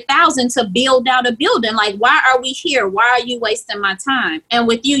 $300,000 to build out a building. Like, why are we here? Why are you wasting my time? And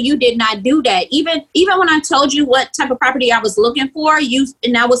with you did not do that. Even when I told you what type of property I was looking for,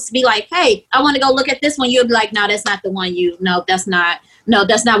 and I was to be like, hey, I want to go look at this one. You'd be like, no, that's not the one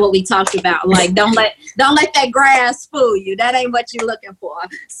that's not what we talked about. Like, don't let that grass fool you. That ain't what you're looking for.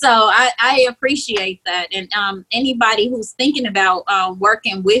 So I appreciate that. And anybody who's thinking about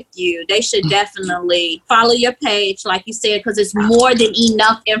working with you, they should definitely follow your page, like you said, because it's more than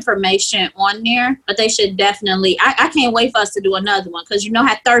enough information on there. But they should definitely, I can't wait for us to do another one because you know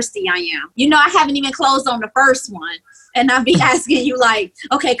how thirsty I am. I haven't even closed on the first one. And I'll be asking you like,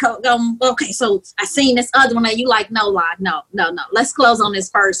 okay, so I seen this other one. And you like, no, let's close on this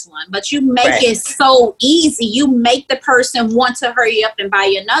first one. But you make it so easy. You make the person want to hurry up and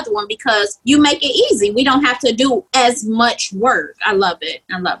buy another one because you make it easy. We don't have to do as much work. I love it.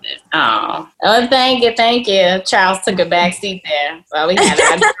 Oh, thank you. Charles took a back seat there. Well, we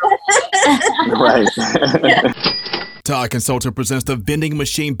had Right. Todd Consulter presents the Vending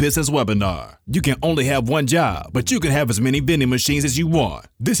Machine Business Webinar. You can only have one job, but you can have as many vending machines as you want.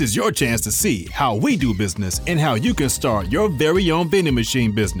 This is your chance to see how we do business and how you can start your very own vending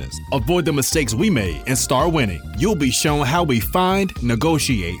machine business. Avoid the mistakes we made and start winning. You'll be shown how we find,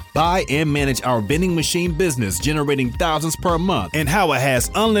 negotiate, buy, and manage our vending machine business, generating thousands per month, and how it has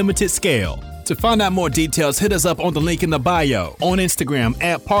unlimited scale. To find out more details, hit us up on the link in the bio, on Instagram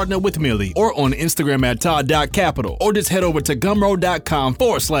at Partner with Millie, or on Instagram at Todd.Capital, or just head over to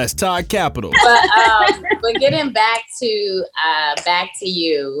Gumroad.com/Todd Capital. But getting back to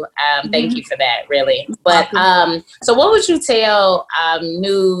you, thank you for that, really. But so what would you tell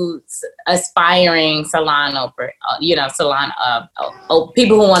new aspiring salon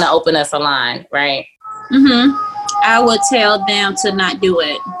people who want to open a salon, right? I would tell them to not do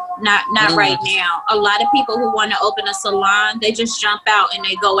it. Not right now. A lot of people who want to open a salon, they just jump out and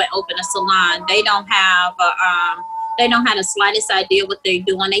they go and open a salon. They don't have the slightest idea what they're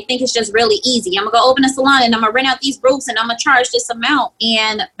doing. They think it's just really easy. I'm gonna go open a salon and I'm gonna rent out these roofs and I'm gonna charge this amount.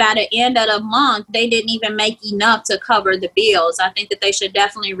 And by the end of the month, they didn't even make enough to cover the bills. I think that they should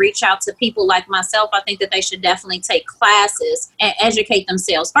definitely reach out to people like myself. I think that they should definitely take classes and educate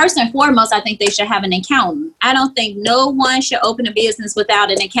themselves. First and foremost, I think they should have an accountant. I don't think no one should open a business without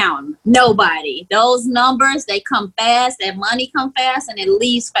an accountant. Nobody. Those numbers, they come fast, that money come fast, and it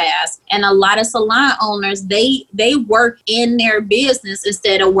leaves fast. And a lot of salon owners, they work in their business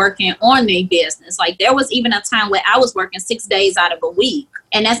instead of working on their business. Like, there was even a time where I was working 6 days out of a week.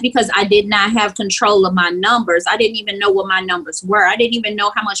 And that's because I did not have control of my numbers. I didn't even know what my numbers were. I didn't even know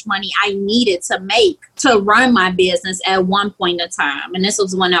how much money I needed to make to run my business at one point in time. And this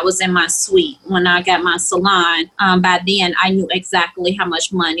was when I was in my suite, when I got my salon. By then, I knew exactly how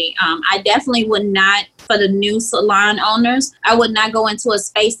much money. I definitely would not, for the new salon owners, I would not go into a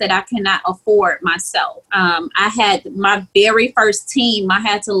space that I cannot afford myself. I had my very first team. I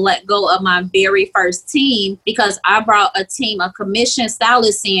had to let go of my very first team because I brought a team of commission stylists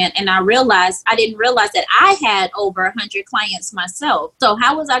in, and I didn't realize that I had over 100 clients myself. So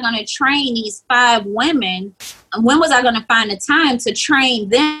how was I going to train these 5 women when was I going to find the time to train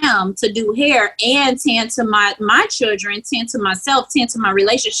them to do hair and tend to my children, tend to myself, tend to my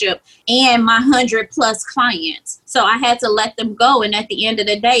relationship and my 100+ clients? So I had to let them go. And at the end of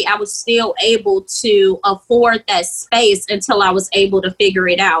the day, I was still able to afford that space until I was able to figure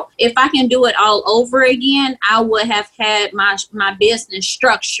it out. If I can do it all over again, I would have had my business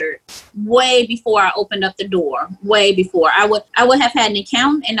structured way before I opened up the door, way before. I would have had an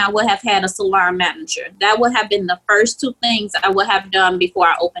accountant and I would have had a salon manager. That would have been the first two things I would have done before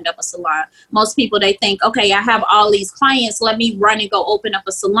I opened up a salon. Most people, they think, okay, I have all these clients, let me run and go open up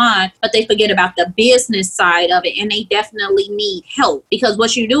a salon, but they forget about the business side of it. And they definitely need help, because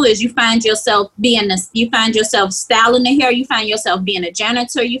what you do is you find yourself styling the hair, you find yourself being a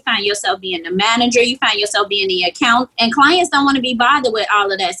janitor, you find yourself being the manager, you find yourself being the accountant, and clients don't want to be bothered with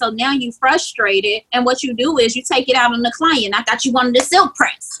all of that. So now you frustrated, and what you do is you take it out on the client. I thought you wanted a silk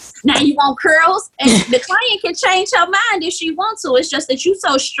press, now you want curls, and the client can change her mind if she wants to. It's just that you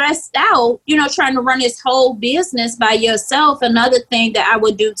so stressed out, trying to run this whole business by yourself. Another thing that I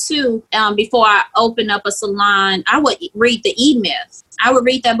would do too, before I open up a salon, I would read the E-Myth. I would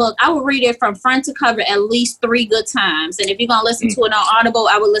read that book. I would read it from front to cover at least 3 good times. And if you're going to listen to it on Audible,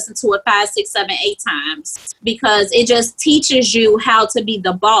 I would listen to it 5, 6, 7, 8 times, because it just teaches you how to be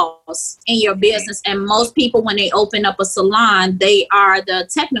the boss in your business. And most people, when they open up a salon, they are the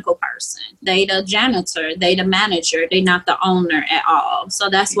technical person. They the janitor. They the manager. They not the owner at all. So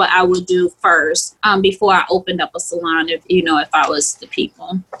that's what I would do first before I opened up a salon, if I was the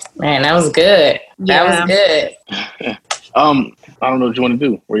people. Man, that was good. That was good. I don't know what you want to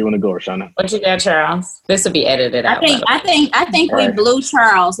do. Where you want to go, Rashana? What you got, Charles? This will be edited out. I think we blew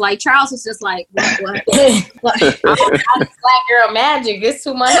Charles. Like, Charles was just like, what? Black girl magic. It's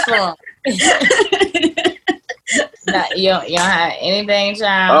too much for him. You don't have anything,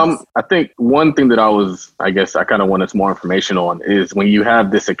 Charles? I think one thing that I kind of wanted some more information on is when you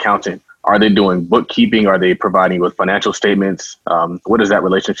have this accountant, are they doing bookkeeping? Are they providing you with financial statements? What does that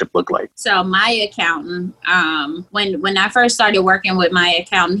relationship look like? So my accountant, when I first started working with my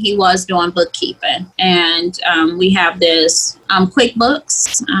accountant, he was doing bookkeeping. And we have this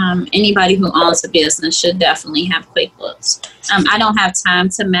QuickBooks. Anybody who owns a business should definitely have QuickBooks. I don't have time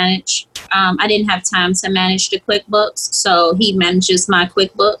to manage. I didn't have time to manage the QuickBooks, so he manages my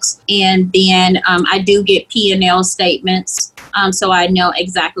QuickBooks. And then I do get P&L statements. So I know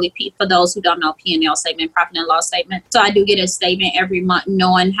exactly, for those who don't know, P&L statement, profit and loss statement. So I do get a statement every month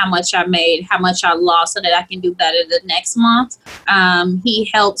knowing how much I made, how much I lost, so that I can do better the next month. He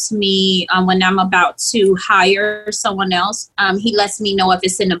helps me when I'm about to hire someone else. He lets me know if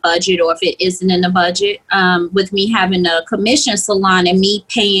it's in the budget or if it isn't in the budget. With me having a commission salon and me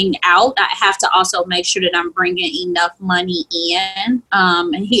paying out, I have to also make sure that I'm bringing enough money in.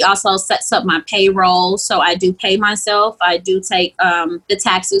 And he also sets up my payroll. So I do pay myself. I do take the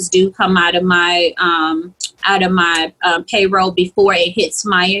taxes do come out of my payroll before it hits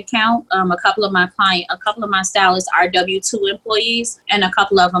my account. A couple of my stylists are W-2 employees, and a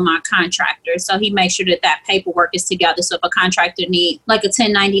couple of them are contractors. So he makes sure that paperwork is together. So if a contractor needs like a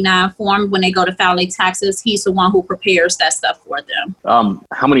 1099 form when they go to file their taxes, he's the one who prepares that stuff for them.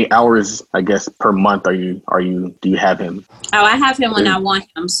 How many hours, I guess, per month do you have him? Oh, I have him when I want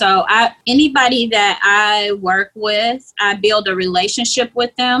him. So anybody that I work with, I build a relationship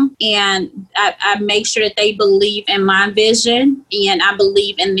with them, and I make sure that they believe in my vision, and I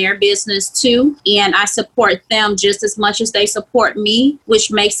believe in their business too. And I support them just as much as they support me,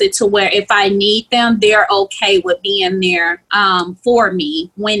 which makes it to where if I need them, they're okay with being there for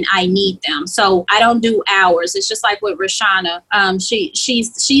me when I need them. So I don't do hours. It's just like with Rashana.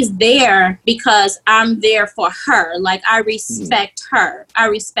 She's there because I'm there for her. Like, I respect her. I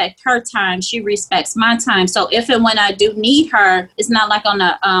respect her time. She respects my time. So if and when I do need her, it's not like on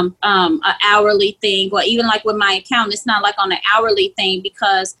a hourly thing, or even like with my account, it's not like on an hourly thing,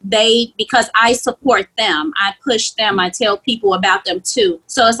 because I support them. I push them. I tell people about them too.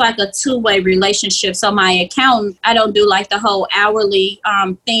 So it's like a two-way relationship. So my accountant, I don't do like the whole hourly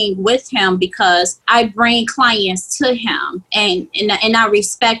thing with him, because I bring clients to him, and I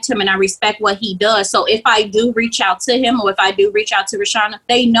respect him, and I respect what he does. So if I do reach out to him, or if I do reach out to Rashana,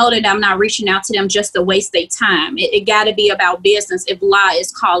 they know that I'm not reaching out to them just to waste their time. It got to be about business. If La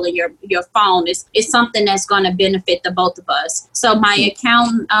is calling your phone, it's something that's going to benefit the both of us. So my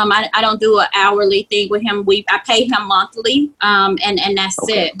accountant, I don't do an hourly thing with him. I pay him monthly, and that's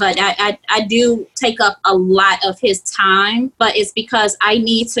it. But I do take up a lot of his time, but it's because I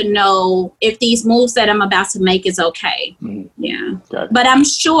need to know if these moves that I'm about to make is okay. Mm-hmm. Yeah. But I'm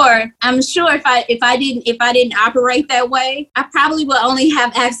sure if I didn't operate that way, I probably would only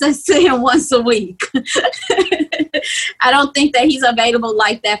have access to him once a week. I don't think that he's available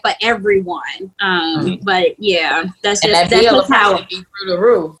like that for everyone. But yeah, that's just, that bill will probably be through the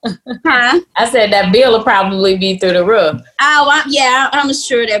roof. Huh? I said that bill will probably be through the roof. Oh, I'm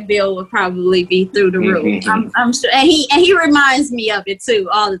sure that bill will probably be through the roof. I'm sure, and he reminds me of it too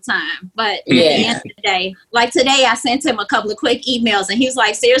all the time. But at the end of the day, like today, I sent him a couple of quick emails, and he was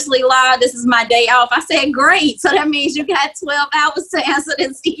like, "Seriously, La, this is my day off." I said, "Great, so that means you got 12 hours to answer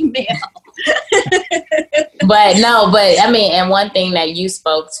this email." But I mean, and one thing that you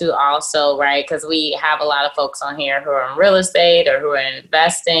spoke to also, right? Because we have a lot of folks on here who are in real estate or who are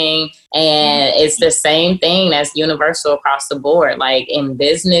investing, and it's the same thing that's universal across the board. Like in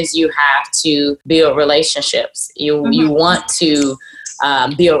business, you have to build relationships. You want to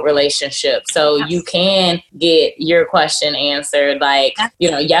build relationships so you can get your question answered. Like,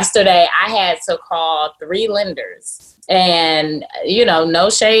 yesterday I had to call 3 lenders. And, no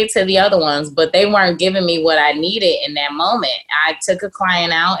shade to the other ones, but they weren't giving me what I needed in that moment. I took a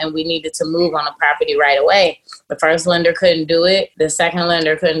client out and we needed to move on the property right away. The first lender couldn't do it. The second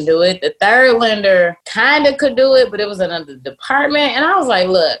lender couldn't do it. The third lender kind of could do it, but it was another department. And I was like,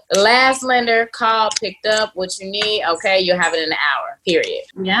 look, the last lender called, picked up what you need. Okay, you'll have it in an hour, period.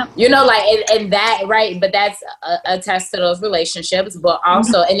 Yeah. And that, right. But that's a test to those relationships. But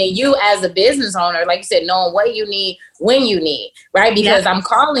also, and then you as a business owner, like you said, knowing what you need, when you need, right? Because I'm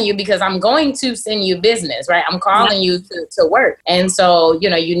calling you because I'm going to send you business, right? I'm calling you to work. And so,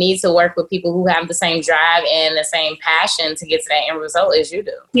 you need to work with people who have the same drive and the same passion to get to that end result as you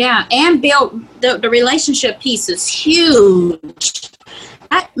do. Yeah. And build the relationship piece is huge.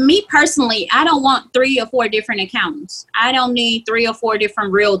 Me personally, I don't want 3 or 4 different accountants. I don't need 3 or 4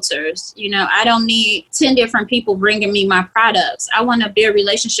 different realtors. I don't need 10 different people bringing me my products. I want to build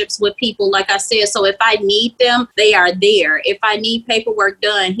relationships with people, like I said. So if I need them, they are there. If I need paperwork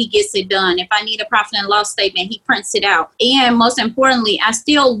done, he gets it done. If I need a profit and loss statement, he prints it out. And most importantly, I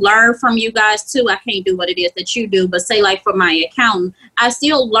still learn from you guys too. I can't do what it is that you do, but say like for my accountant, I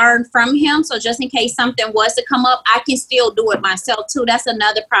still learn from him. So just in case something was to come up, I can still do it myself too. That's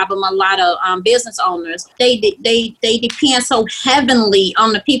another problem. A lot of business owners, they depend so heavily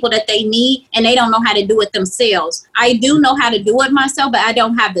on the people that they need, and they don't know how to do it themselves. I do know how to do it myself, but I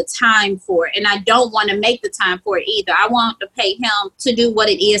don't have the time for it, and I don't want to make the time for it either. I want to pay him to do what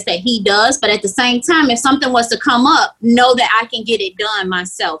it is that he does, but at the same time, if something was to come up, know that I can get it done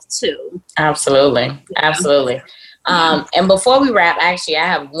myself too. Absolutely. And before we wrap, actually, I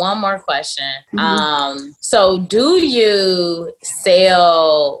have one more question. So do you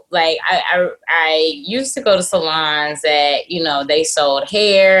sell, like, I used to go to salons that, they sold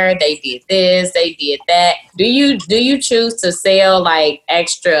hair, they did this, they did that. Do you choose to sell like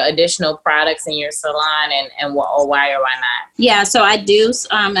extra additional products in your salon and why or why not? Yeah, so I do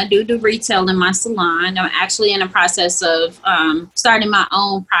retail in my salon. I'm actually in the process of starting my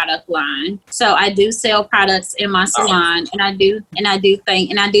own product line. So I do sell products in my salon, and I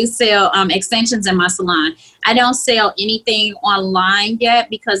do sell extensions in my salon. I don't sell anything online yet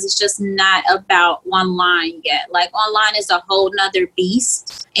because it's just not about online yet. Like online is a whole nother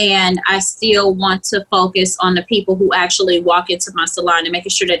beast, and I still want to focus on the people who actually walk into my salon and making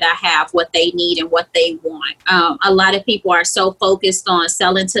sure that I have what they need and what they want. A lot of people are so focused on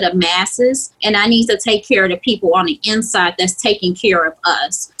selling to the masses, and I need to take care of the people on the inside that's taking care of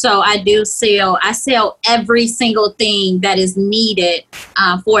us. So I sell every single thing that is needed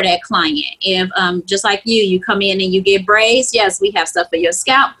for that client. If just like you come in and you get braids, yes, we have stuff for your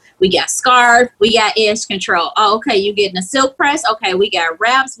scalp. We got scarf. We got edge control. Oh, okay, you getting a silk press? Okay, we got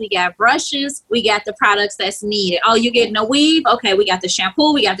wraps. We got brushes. We got the products that's needed. Oh, you getting a weave? Okay, we got the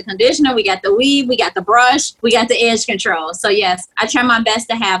shampoo. We got the conditioner. We got the weave. We got the brush. We got the edge control. So yes, I try my best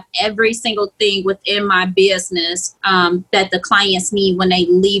to have every single thing within my business that the clients need when they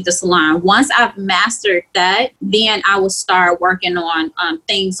leave the salon. Once I've mastered that, then I will start working on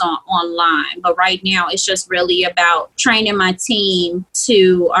things online. But right now, it's just really about training my team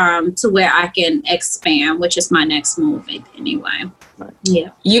to where I can expand, which is my next move anyway.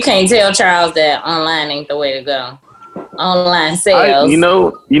 Yeah. You can't tell Charles that online ain't the way to go. Online sales. You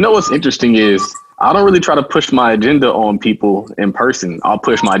know what's interesting is I don't really try to push my agenda on people in person. I'll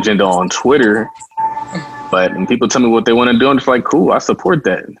push my agenda on Twitter. But when people tell me what they want to do, I'm just like, cool, I support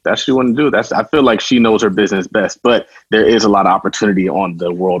that. That's what you want to do. I feel like she knows her business best, but there is a lot of opportunity on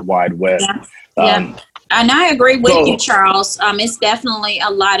the World Wide Web. Yeah. And I agree with you, Charles. It's definitely a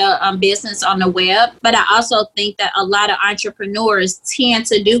lot of business on the web, but I also think that a lot of entrepreneurs tend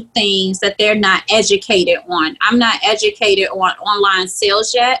to do things that they're not educated on. I'm not educated on online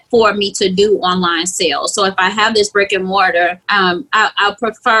sales yet for me to do online sales. So if I have this brick and mortar, I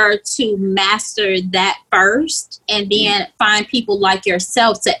prefer to master that first and then find people like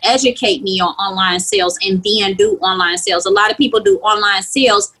yourself to educate me on online sales and then do online sales. A lot of people do online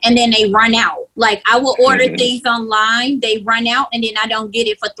sales and then they run out. Like I will order things online, they run out, and then I don't get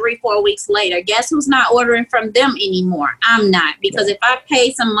it for 3-4 weeks later. Guess who's not ordering from them anymore? I'm not, because if I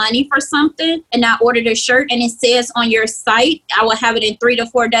pay some money for something and I ordered a shirt and it says on your site, I will have it in 3 to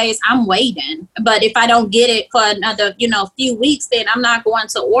 4 days. I'm waiting. But if I don't get it for another, few weeks, then I'm not going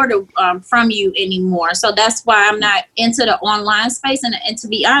to order from you anymore. So that's why I'm not into the online space. And to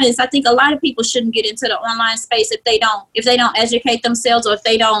be honest, I think a lot of people shouldn't get into the online space if they don't educate themselves, or if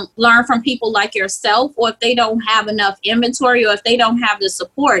they don't learn from people like yourself, or if they don't have enough inventory, or if they don't have the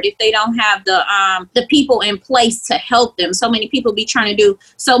support, if they don't have the people in place to help them. So many people be trying to do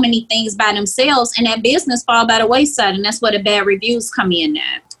so many things by themselves, and that business fall by the wayside, and that's where the bad reviews come in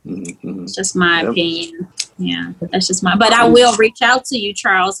at. It's just my opinion. Yeah, that's just but I will reach out to you,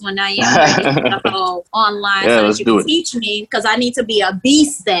 Charles, when I am ready to the whole online so that you can teach me, because I need to be a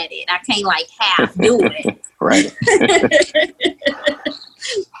beast at it. I can't half do it. Right.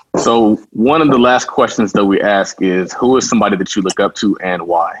 So one of the last questions that we ask is, who is somebody that you look up to and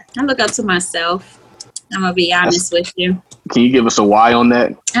why? I look up to myself. I'm going to be honest with you. Can you give us a why on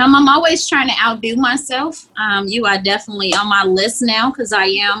that? I'm always trying to outdo myself. You are definitely on my list now, because I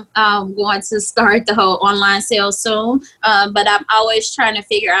am going to start the whole online sales soon. But I'm always trying to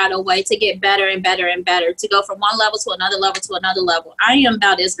figure out a way to get better and better and better, to go from one level to another level to another level. I am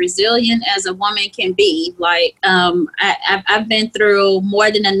about as resilient as a woman can be. I've been through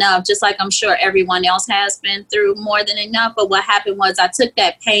more than enough, just like I'm sure everyone else has been through more than enough. But what happened was I took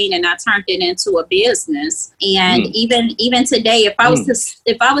that pain and I turned it into a business. And even today, if I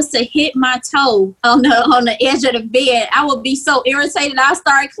was to hit my toe on the edge of the bed, I would be so irritated. I'll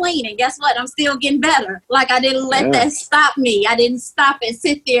start cleaning. Guess what? I'm still getting better. I didn't let that stop me. I didn't stop and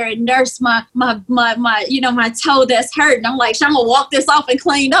sit there and nurse my toe that's hurting. I'm like, I'm gonna walk this off and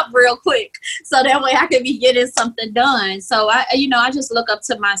clean up real quick, so that way I can be getting something done. So I just look up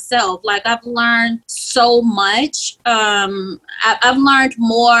to myself. I've learned so much. I've learned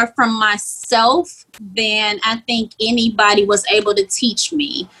more from myself than I think anybody was able to teach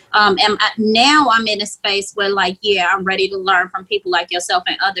me. Now I'm in a space where I'm ready to learn from people like yourself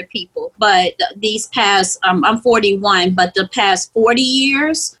and other people. But these past, I'm 41, but the past 40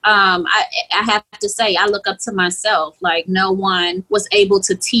 years, I have to say, I look up to myself. No one was able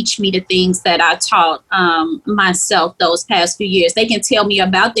to teach me the things that I taught myself those past few years. They can tell me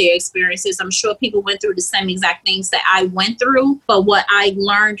about their experiences. I'm sure people went through the same exact things that I went through, but what I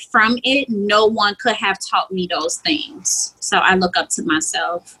learned from it, no one could have taught me those things. So I look up to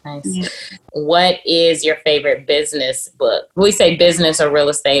myself. Nice. Yeah. What is your favorite business book? We say business or real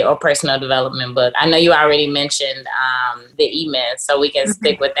estate or personal development book. I know you already mentioned the E-Myth, so we can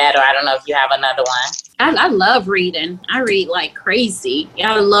stick with that, or I don't know if you have another one. I love reading. I read like crazy.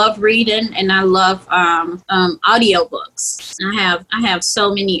 I love reading, and I love audiobooks. I have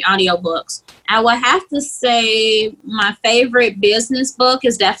so many audiobooks. I would have to say my favorite business book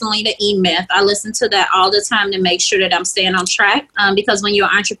is definitely the E-Myth. I listen to that all the time to make sure that I'm staying on track. Because when you're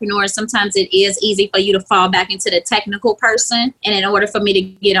an entrepreneur, sometimes it is easy for you to fall back into the technical person. And in order for me to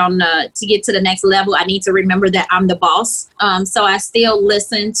get to the next level, I need to remember that I'm the boss. So I still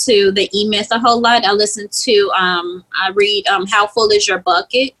listen to the E-Myth a whole lot. I read How Full Is Your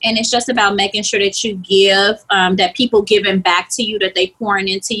Bucket? And it's just about making sure that you give, that people giving back to you, that they pouring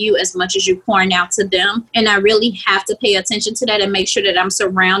into you as much as you pouring out to them. And I really have to pay attention to that and make sure that I'm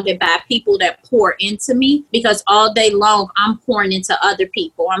surrounded by people that pour into me, because all day long I'm pouring into other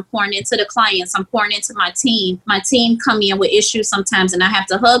people. I'm pouring into the clients. I'm pouring into my team. My team come in with issues sometimes, and I have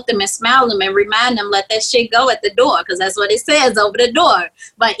to hug them and smile them and remind them, let that shit go at the door, because that's what it says over the door.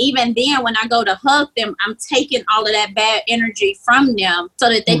 But even then, when I go to hug them, I'm taking all of that bad energy from them so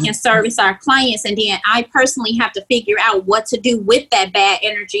that they can service our clients. And then I personally have to figure out what to do with that bad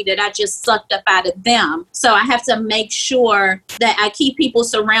energy that I just sucked up out of them. So I have to make sure that I keep people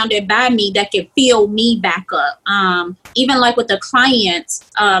surrounded by me that can fill me back up. Even like with the clients,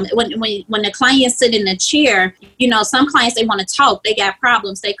 when the clients sit in the chair, some clients, they want to talk. They got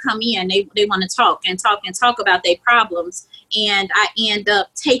problems. They come in, they want to talk about their problems. and I end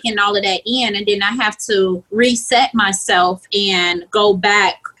up taking all of that in, and then I have to reset myself and go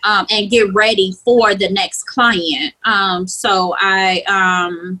back and get ready for the next client. So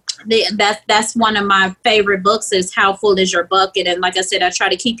that's one of my favorite books is How Full Is Your Bucket? And like I said, I try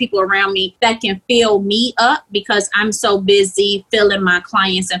to keep people around me that can fill me up because I'm so busy filling my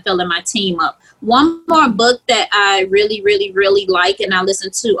clients and filling my team up. One more book that I really, really, really like and I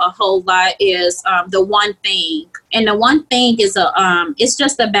listen to a whole lot is The One Thing. And The One Thing is it's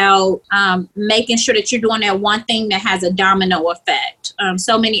just about making sure that you're doing that one thing that has a domino effect.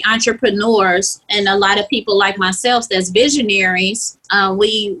 So many entrepreneurs and a lot of people like myself that's visionaries,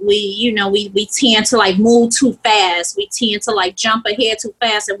 we tend to like move too fast. We tend to like jump ahead too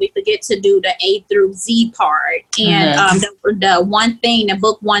fast and we forget to do the A through Z part. And the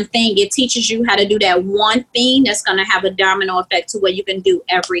book One Thing, it teaches you how to do that one thing that's going to have a domino effect to where you can do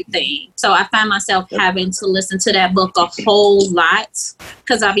everything. So I find myself having to listen to that book a whole lot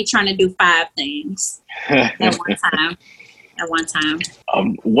because I'll be trying to do 5 things at one time.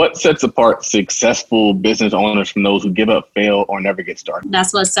 What sets apart successful business owners from those who give up, fail, or never get started?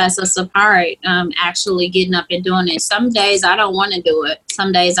 That's what sets us apart, actually getting up and doing it. Some days I don't want to do it.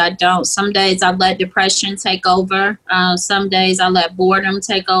 Some days I don't. Some days I let depression take over. Some days I let boredom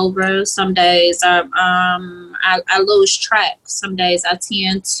take over. Some days I lose track. Some days I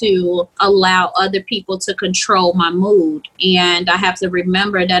tend to allow other people to control my mood. And I have to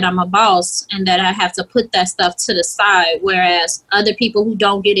remember that I'm a boss and that I have to put that stuff to the side. Whereas other people who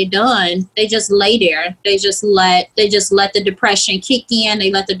don't get it done, they just lay there. They just let the depression kick in.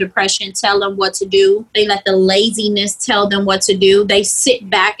 They let the depression tell them what to do. They let the laziness tell them what to do. They sit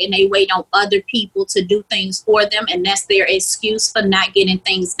back and they wait on other people to do things for them. And that's their excuse for not getting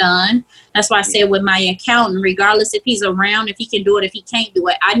things done. That's why I said with my accountant, regardless if he's around, if he can do it, if he can't do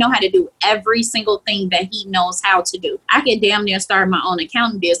it, I know how to do every single thing that he knows how to do. I could damn near start my own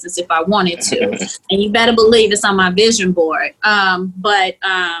accounting business if I wanted to. And you better believe it's on my vision board. But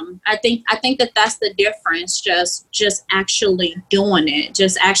I think that that's the difference. Just actually doing it,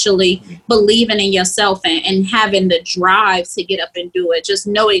 just actually believing in yourself and having the drive to get up and do it. Just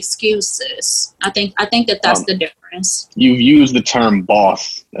no excuses. I think that's the difference. You've used the term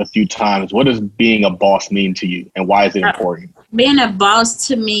boss a few times. What does being a boss mean to you, and why is it important? Being a boss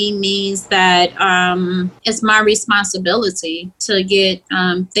to me means that it's my responsibility to get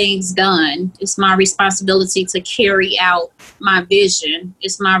things done. It's my responsibility to carry out my vision.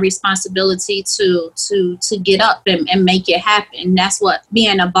 It's my responsibility to get up and make it happen. That's what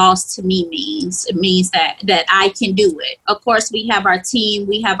being a boss to me means. It means that I can do it. Of course, we have our team,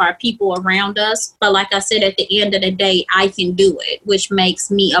 we have our people around us, but like I said, at the end of the day, I can do it, which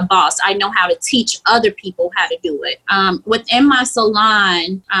makes me a boss. I know how to teach other people how to do it. Within my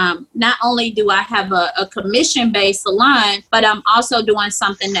salon, not only do I have a commission-based salon, but I'm also doing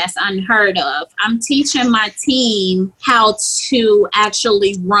something that's unheard of. I'm teaching my team how to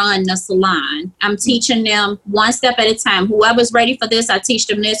actually run the salon. I'm teaching them one step at a time. Whoever's ready for this, I teach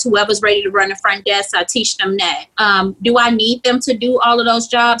them this. Whoever's ready to run the front desk, I teach them that. Do I need them to do all of those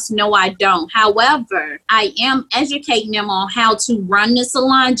jobs? No, I don't. However, I am educating them on how to run the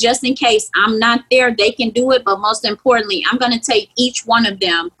salon just in case I'm not there. They can do it, but most importantly, I'm going to take each one of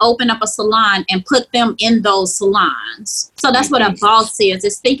them, open up a salon, and put them in those salons. So that's what a boss is.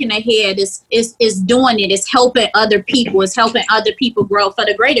 It's thinking ahead. It's doing it. It's helping other people. It's helping other people grow for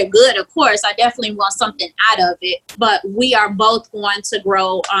the greater good. Of course, I definitely want something out of it, but we are both going to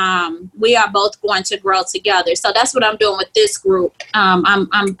grow. We are both going to grow together. So that's what I'm doing with this group.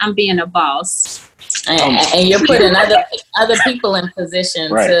 I'm being a boss. And you're putting other people in position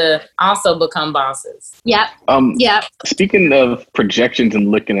to also become bosses. Yep. Speaking of projections and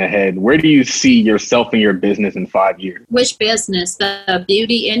looking ahead, where do you see yourself and your business in 5 years? Which business? The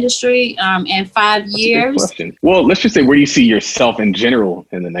beauty industry in 5 years? That's a good question. Well, let's just say, where do you see yourself in general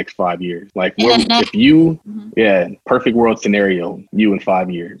in the next 5 years? Like, if you, perfect world scenario, you in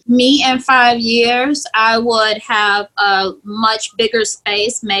 5 years. Me in 5 years, I would have a much bigger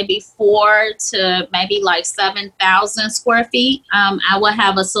space, maybe 4 to maybe like 7,000 square feet. I will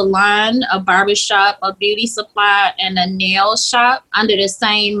have a salon, a barbershop, a beauty supply, and a nail shop under the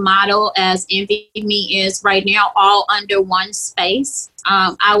same model as Envy Me is right now, all under one space.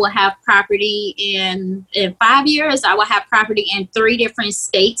 I will have property in 5 years. I will have property in 3 different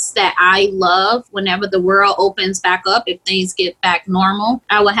states that I love. Whenever the world opens back up, if things get back normal,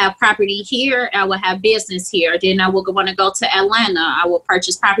 I will have property here. I will have business here. Then I will want to go to Atlanta. I will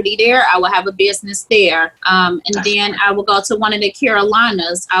purchase property there. I will have a business there. And then I will go to one of the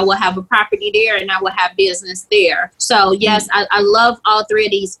Carolinas. I will have a property there and I will have business there. So yes, I love all 3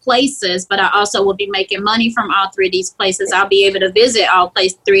 of these places, but I also will be making money from all 3 of these places. I'll be able to visit 3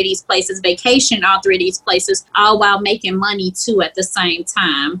 of these places, vacation all 3 of these places, all while making money too at the same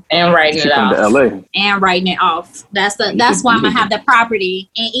time. And writing it off. LA. And writing it off. That's why I'm gonna have the property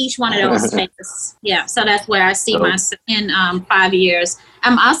in each one of those spaces. Yeah. So that's where I see myself in 5 years.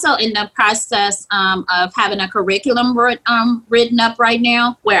 I'm also in the process of having a curriculum written up right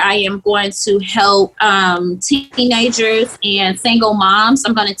now, where I am going to help teenagers and single moms.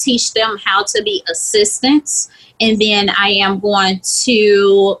 I'm going to teach them how to be assistants. And then I am going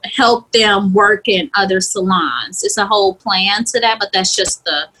to help them work in other salons. It's a whole plan to that, but that's just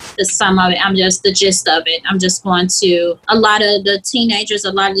the sum of it. I'm just the gist of it. I'm just going to, a lot of the teenagers,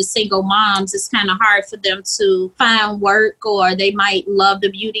 a lot of the single moms, it's kind of hard for them to find work, or they might love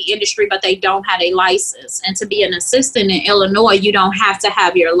the beauty industry, but they don't have a license. And to be an assistant in Illinois, you don't have to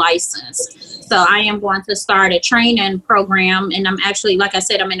have your license. So I am going to start a training program, and I'm actually, like I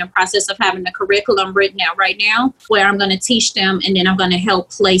said, I'm in the process of having the curriculum written out right now, where I'm going to teach them, and then I'm going to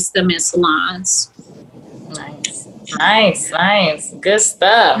help place them in salons. Nice. Good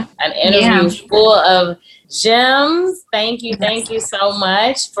stuff. An interview full of gems. Thank you so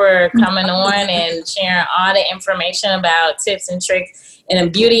much for coming on and sharing all the information about tips and tricks in the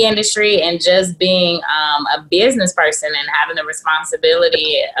beauty industry, and just being a business person and having the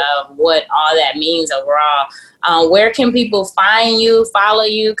responsibility of what all that means overall. Where can people find you, follow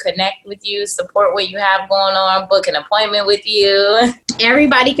you, connect with you, support what you have going on, book an appointment with you?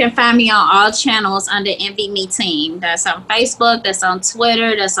 Everybody can find me on all channels under Envy Me Team. That's on Facebook, that's on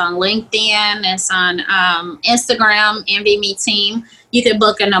Twitter, that's on LinkedIn, that's on Instagram, Envy Me Team. You can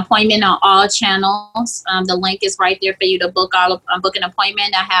book an appointment on all channels. The link is right there for you to book an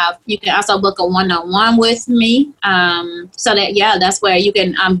appointment. You can also book a one-on-one with me. So that's where you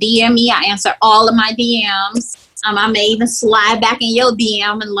can DM me. I answer all of my DMs. I may even slide back in your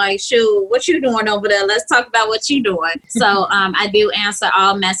DM and like, shoot, what you doing over there? Let's talk about what you doing. So I do answer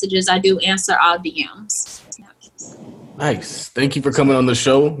all messages. I do answer all DMs. Nice. Thank you for coming on the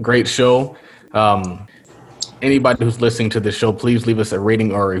show. Great show. Anybody who's listening to the show, please leave us a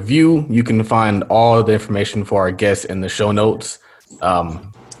rating or a review. You can find all the information for our guests in the show notes.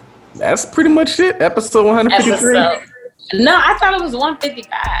 That's pretty much it. Episode 153. No, I thought it was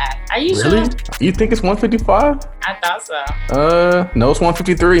 155. Are you really? sure? You think it's 155? I thought so. No, it's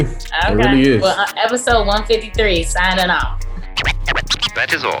 153. Okay. It really is. Well, episode 153, signing off.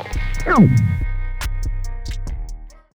 That is all.